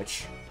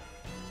sandwich.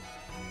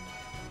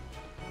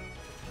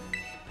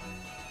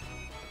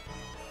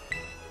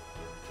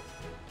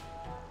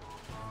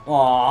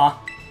 Aww.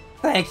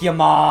 Thank you,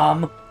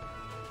 Mom.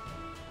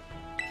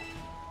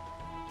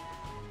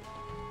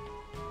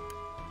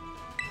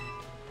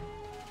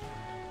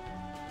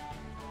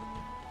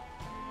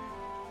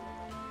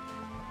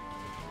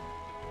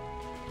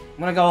 I'm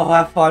gonna go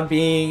have fun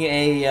being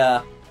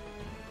a,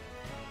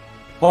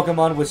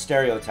 Pokemon with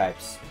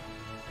stereotypes.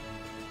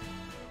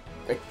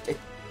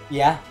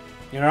 Yeah,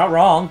 you're not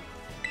wrong.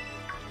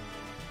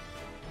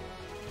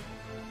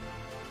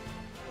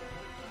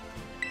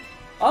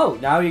 Oh,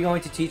 now you're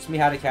going to teach me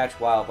how to catch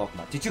wild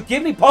Pokemon. Did you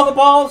give me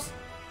Pokeballs?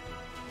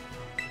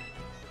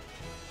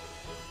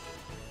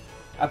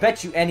 I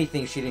bet you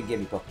anything she didn't give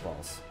me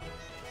Pokeballs.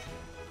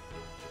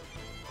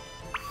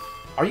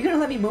 Are you gonna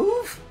let me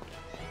move?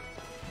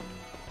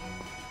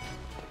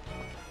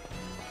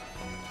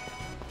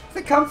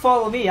 to come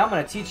follow me. I'm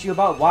gonna teach you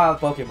about wild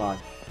Pokemon.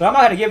 But I'm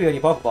not gonna give you any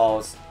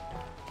Pokeballs.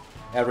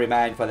 Every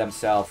man for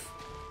themselves.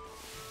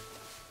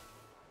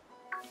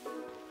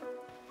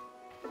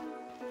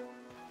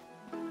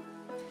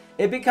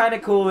 It'd be kind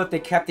of cool if they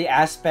kept the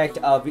aspect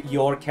of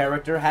your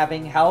character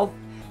having health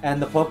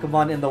and the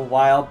Pokemon in the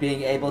wild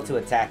being able to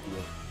attack you.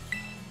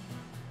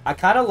 I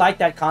kind of like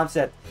that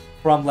concept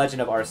from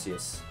Legend of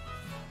Arceus.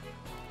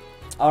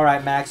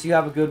 Alright, Max, you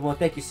have a good one.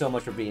 Thank you so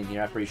much for being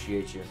here. I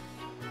appreciate you.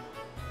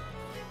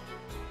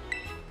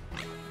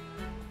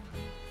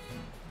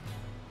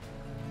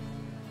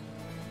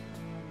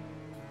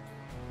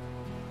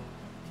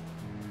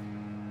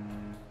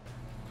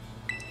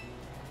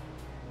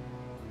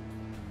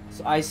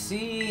 So I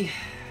see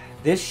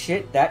this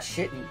shit, that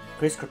shit, and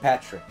Chris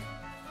Kirkpatrick.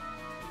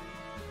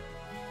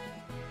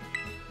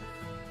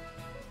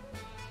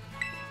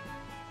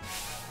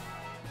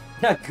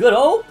 A good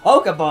old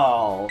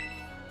Pokeball!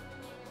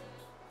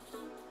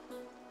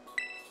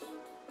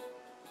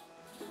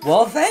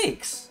 Well,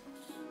 thanks!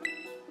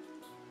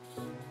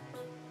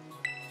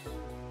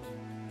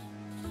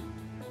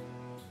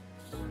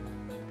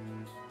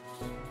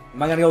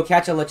 Am I gonna go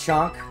catch a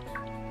Lechonk?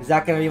 Is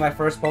that gonna be my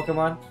first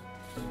Pokemon?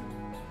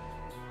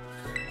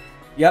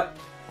 Yep.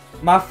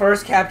 My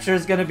first capture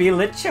is gonna be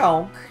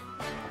Lechonk.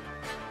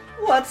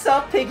 What's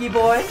up, piggy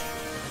boy?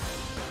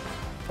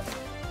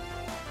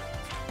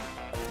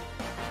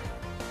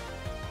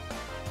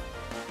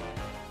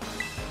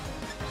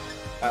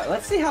 Alright,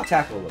 let's see how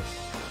Tackle looks.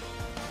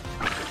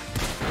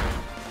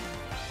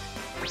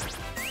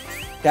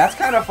 That's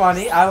kind of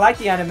funny. I like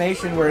the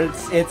animation where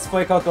it's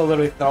Fuecoco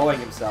literally throwing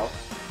himself.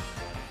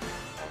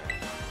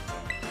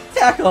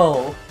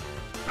 Tackle!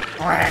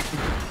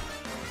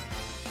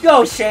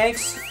 Go,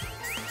 Shanks!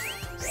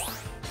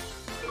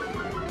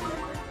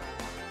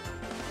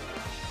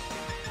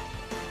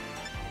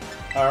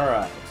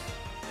 Alright.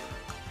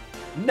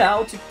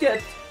 Now to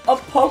get a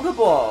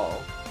Pokeball!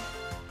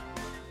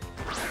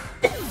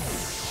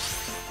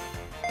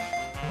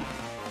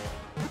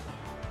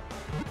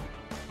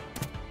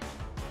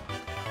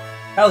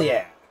 Hell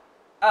yeah!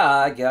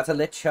 I got a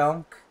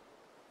Lechonk.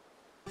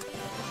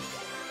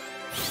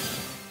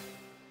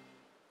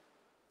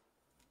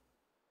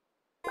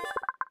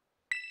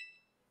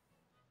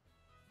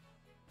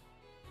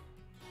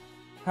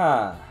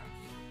 Huh.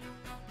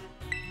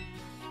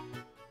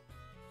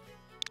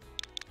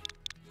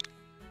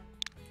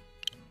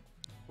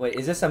 Wait,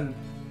 is this a...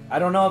 I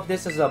don't know if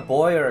this is a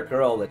boy or a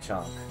girl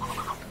Lechonk.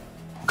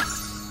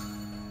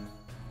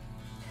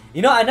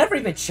 You know, I never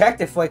even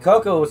checked if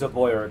Fuecoco was a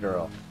boy or a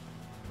girl.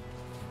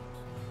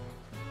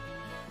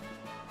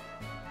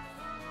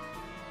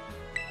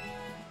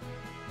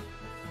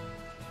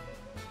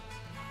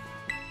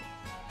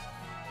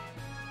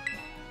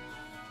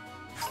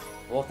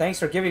 Well, thanks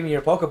for giving me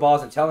your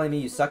Pokeballs and telling me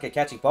you suck at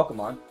catching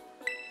Pokemon.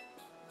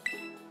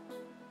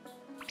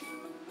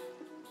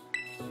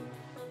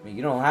 I mean,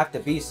 you don't have to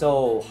be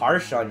so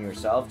harsh on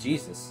yourself,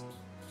 Jesus.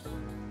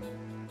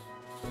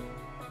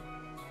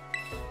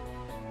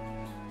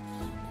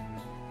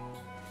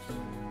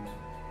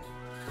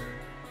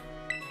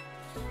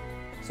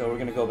 So we're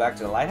gonna go back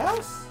to the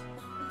lighthouse?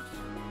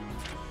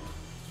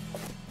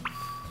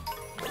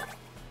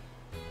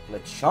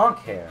 Lechonk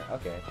hair,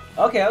 okay.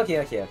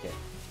 Okay.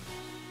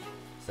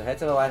 So head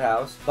to the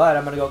lighthouse, but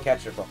I'm gonna go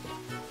catch your Pokemon.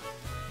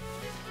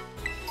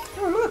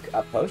 Oh look,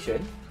 a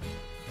potion.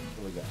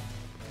 Here we go.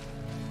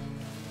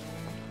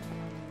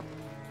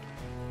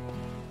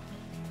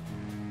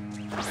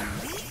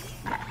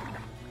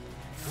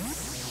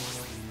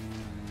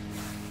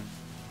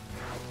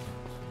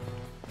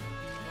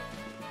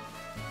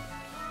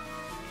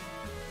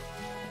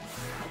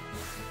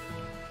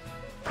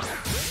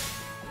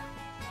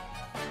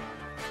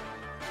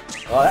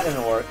 Oh, that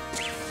didn't work.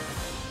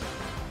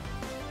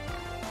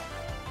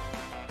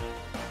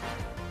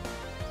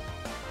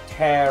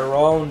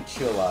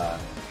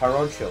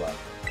 Tarantula.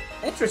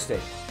 Interesting.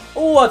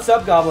 What's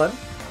up, Goblin?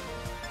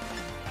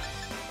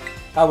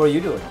 How are you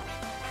doing?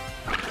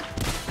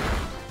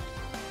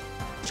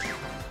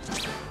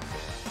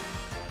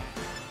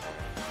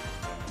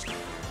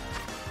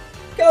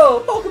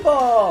 Go,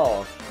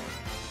 Pokeball!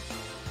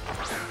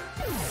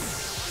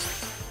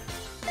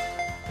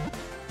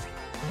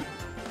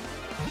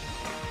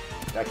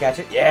 Did I catch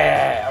it?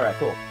 Yeah! Alright,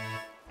 cool.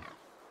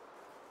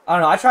 I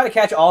don't know, I try to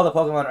catch all the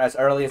Pokemon as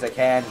early as I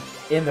can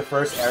in the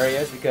first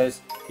areas because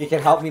it can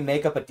help me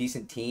make up a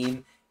decent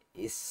team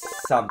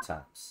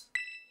sometimes.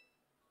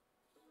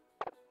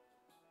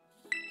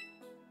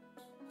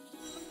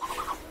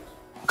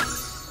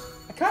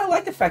 I kind of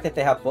like the fact that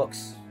they have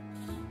books.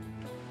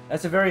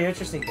 That's a very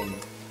interesting thing.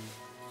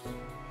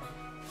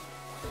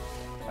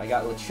 I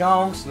got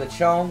Lechonks.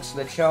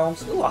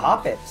 Ooh, a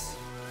Hoppets.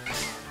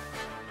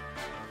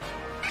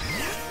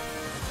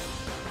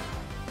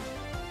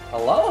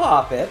 Hello,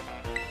 Hoppet.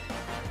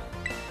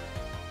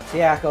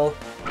 Tackle.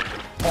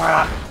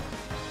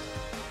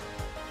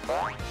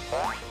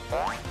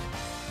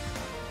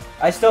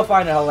 I still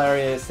find it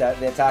hilarious that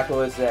the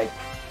tackle is like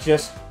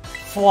just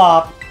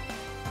flop.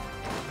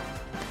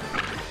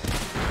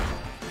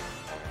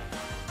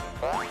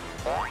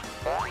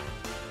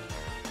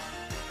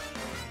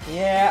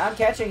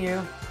 catching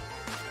you.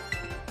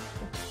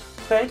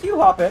 Thank you,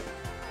 Hoppet.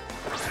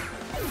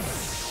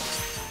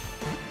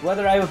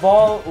 Whether I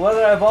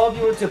evolve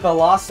you into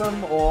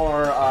Blossom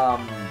or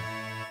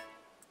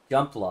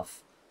Jumpluff,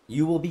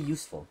 you will be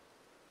useful.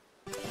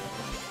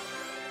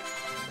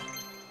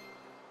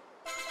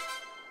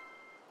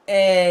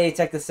 Hey,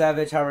 Tech the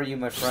Savage, how are you,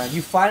 my friend?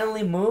 You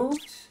finally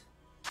moved?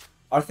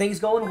 Are things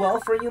going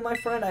well for you, my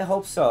friend? I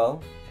hope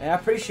so. And I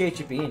appreciate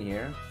you being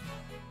here.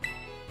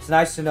 It's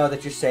nice to know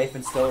that you're safe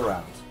and still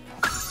around.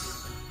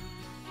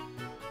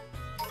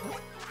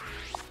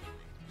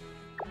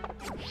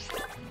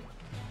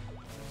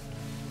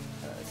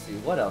 Let's see,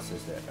 what else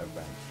is there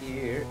around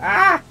here?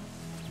 Ah!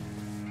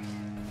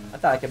 I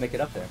thought I could make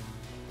it up there.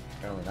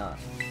 Apparently not.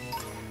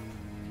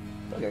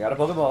 Look, I got a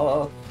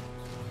Pokeball.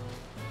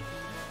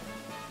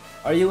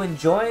 Are you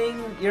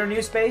enjoying your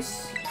new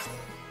space?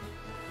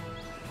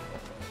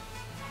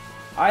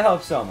 I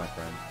hope so, my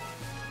friend.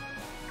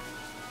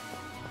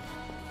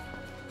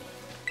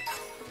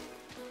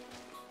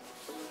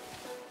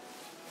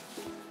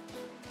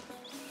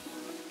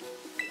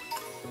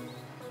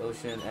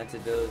 Potion,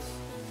 antidotes.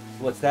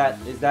 What's that?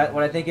 Is that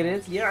what I think it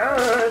is?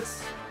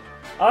 Yes!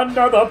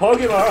 Another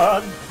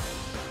Pokemon!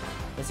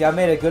 Let's see, I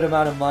made a good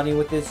amount of money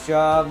with this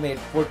job. Made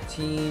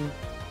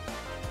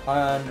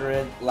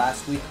 1,400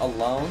 last week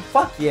alone.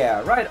 Fuck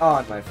yeah, right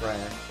on, my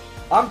friend.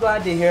 I'm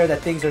glad to hear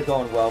that things are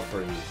going well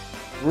for you.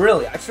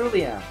 Really, I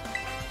truly am.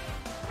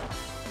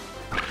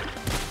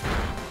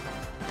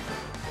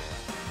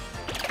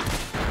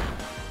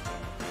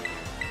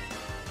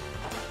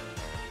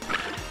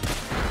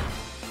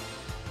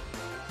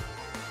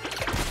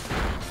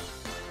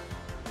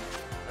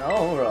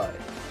 Alright.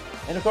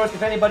 And of course,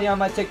 if anybody on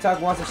my TikTok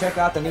wants to check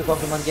out the new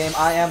Pokemon game,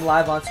 I am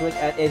live on Twitch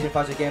at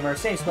AsianFudgeGamer,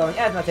 same spelling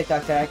as my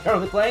TikTok tag,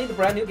 currently playing the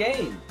brand new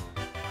game.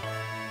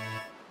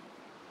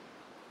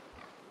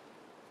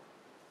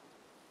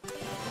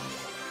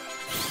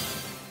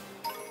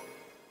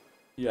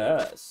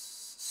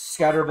 Yes.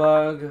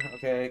 Scatterbug.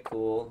 Okay,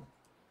 cool.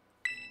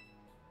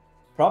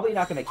 Probably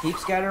not gonna keep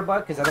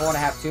Scatterbug because I don't want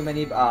to have too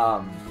many.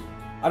 I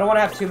don't want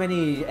to have too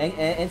many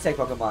insect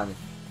Pokemon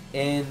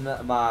in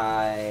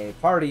my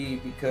party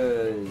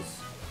because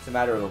it's a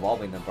matter of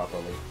evolving them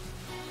properly.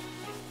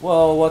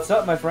 Well, what's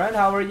up, my friend?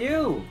 How are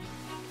you?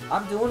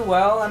 I'm doing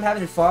well. I'm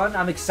having fun.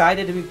 I'm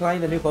excited to be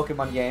playing the new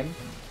Pokemon game,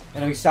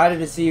 and I'm excited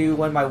to see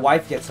when my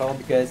wife gets home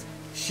because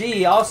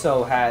she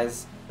also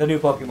has the new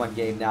Pokemon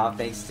game now,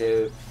 thanks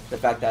to the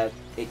fact that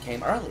it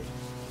came early.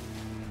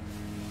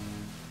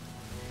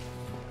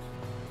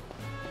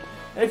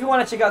 And if you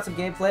want to check out some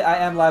gameplay, I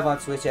am live on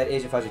Twitch at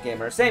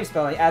AsianFudgeGamer, same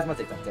spelling as my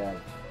TikTok tag.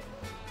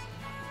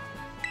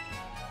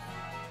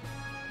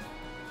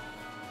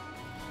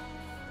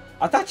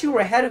 I thought you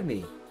were ahead of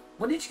me.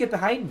 When did you get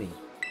behind me?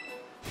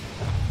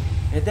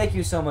 And thank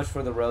you so much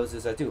for the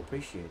roses. I do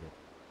appreciate it.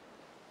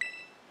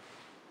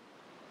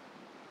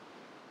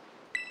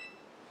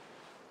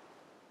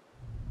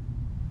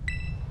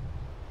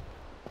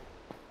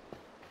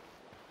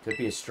 Could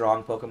be a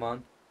strong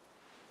Pokemon.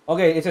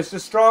 Okay, it's just a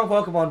strong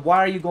Pokemon. Why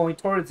are you going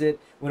towards it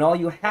when all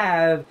you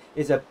have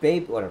is a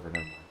baby? Whatever,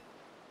 never mind.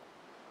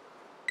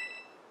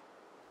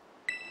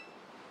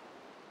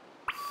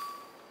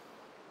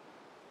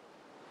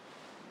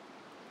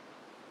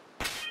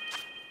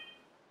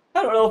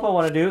 I don't know if I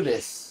want to do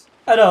this.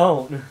 I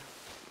don't.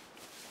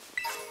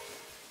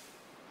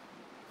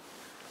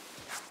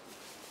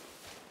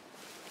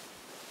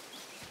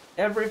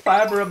 Every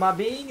fiber of my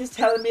being is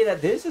telling me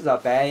that this is a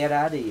bad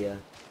idea.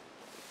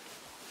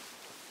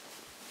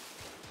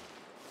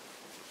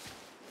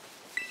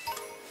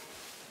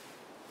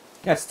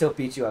 I still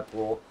beat you at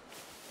pool.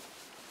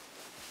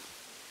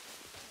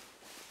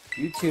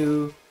 You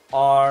two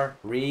are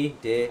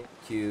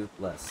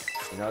ridiculous.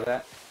 You know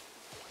that?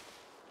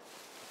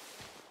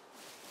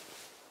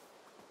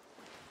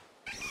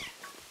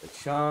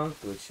 Lechonk,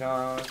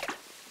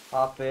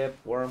 Hoppip,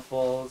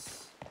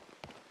 Wormfuls.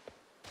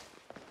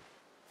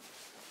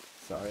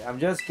 Sorry, I'm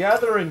just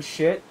gathering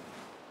shit.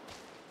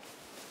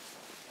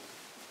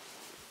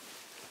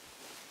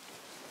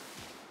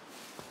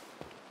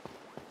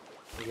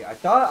 Okay, I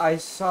thought I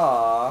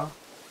saw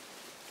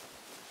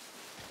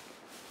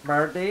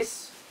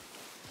birthdays.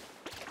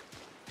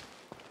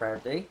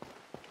 Birthday.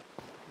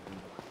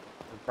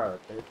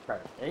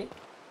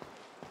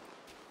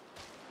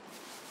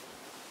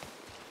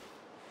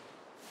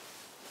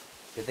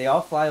 Did they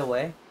all fly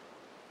away?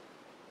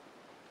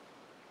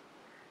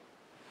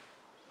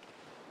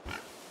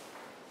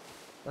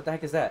 What the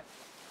heck is that?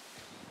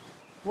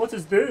 What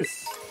is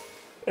this?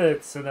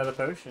 It's another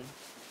potion.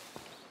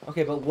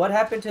 Okay, but what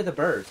happened to the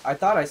birds? I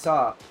thought I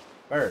saw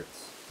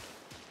birds.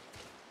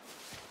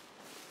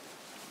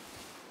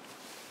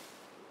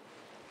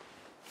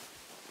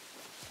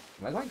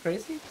 Am I going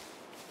crazy?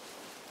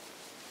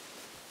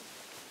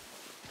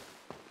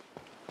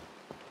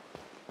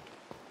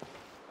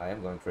 I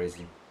am going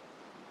crazy.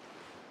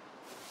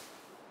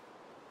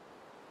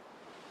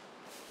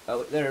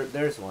 Oh,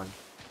 there's one.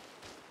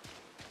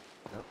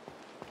 Nope.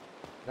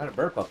 Not a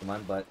bird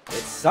Pokemon, but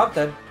it's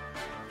something.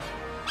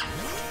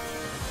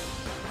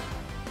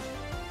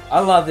 I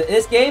love it.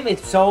 This game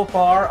is so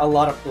far a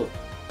lot of... Ooh,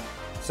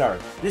 sorry.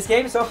 This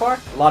game is so far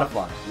a lot of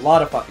fun. A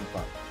lot of fucking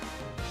fun.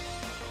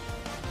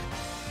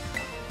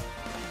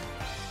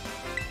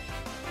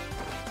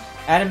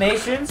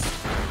 Animations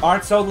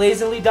aren't so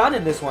lazily done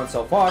in this one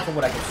so far, from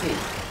what I can see.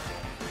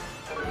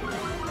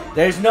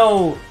 There's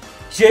no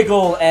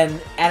jiggle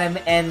and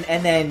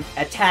then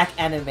attack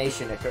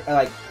animation,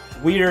 like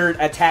weird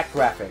attack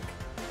graphic.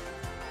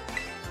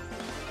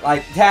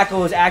 Like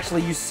tackle is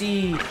actually you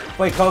see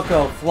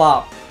Fuecoco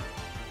flop.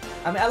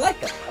 I mean, I like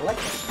that. I like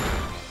that.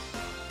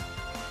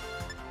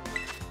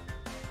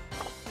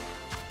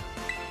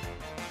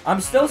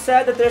 I'm still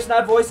sad that there's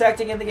not voice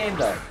acting in the game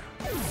though.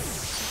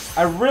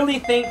 I really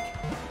think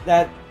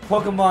that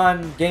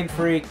Pokemon, Game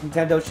Freak,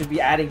 Nintendo should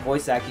be adding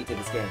voice acting to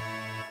this game.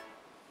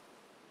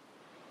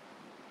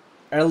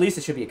 Or at least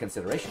it should be a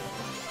consideration.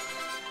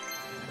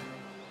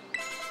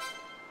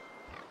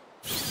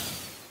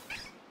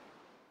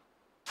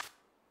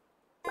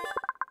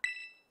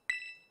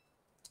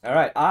 All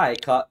right, I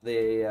caught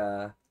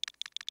the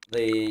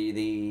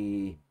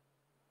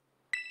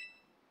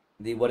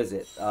what is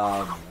it?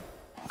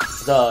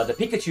 The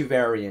Pikachu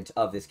variant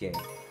of this game.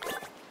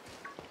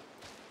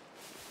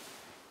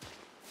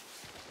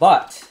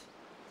 But,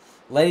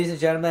 ladies and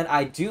gentlemen,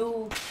 I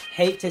do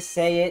hate to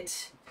say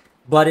it,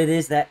 but it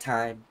is that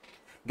time.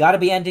 Gotta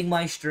be ending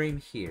my stream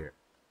here.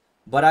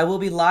 But I will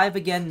be live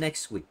again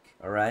next week,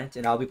 alright?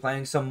 And I'll be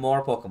playing some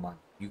more Pokemon.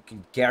 You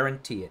can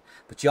guarantee it.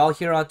 But y'all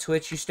here on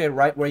Twitch, you stay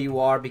right where you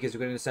are because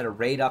we're going to send a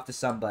raid off to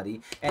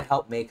somebody and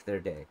help make their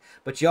day.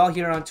 But y'all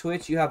here on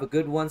Twitch, you have a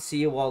good one. See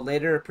you all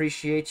later.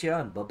 Appreciate you,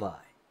 and bye-bye.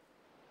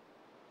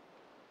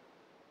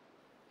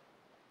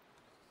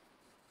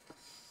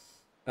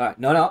 Alright,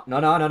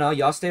 no.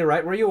 Y'all stay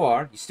right where you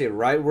are. You stay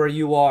right where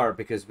you are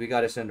because we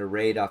gotta send a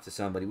raid off to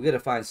somebody. We gotta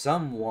find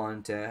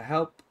someone to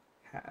help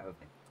have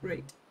a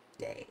great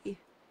day.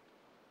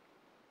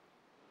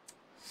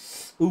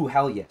 Ooh,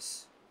 hell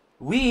yes.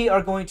 We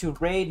are going to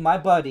raid my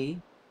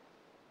buddy,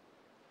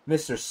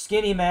 Mr.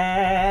 Skinny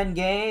Man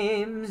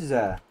Games.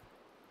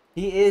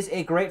 He is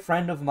a great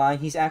friend of mine.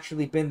 He's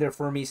actually been there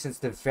for me since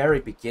the very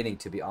beginning,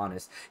 to be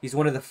honest. He's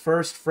one of the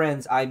first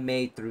friends I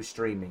made through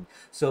streaming.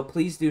 So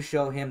please do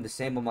show him the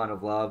same amount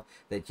of love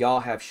that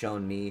y'all have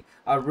shown me.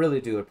 I really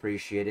do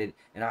appreciate it.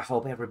 And I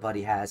hope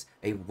everybody has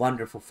a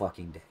wonderful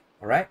fucking day.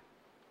 Alright?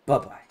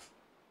 Bye-bye.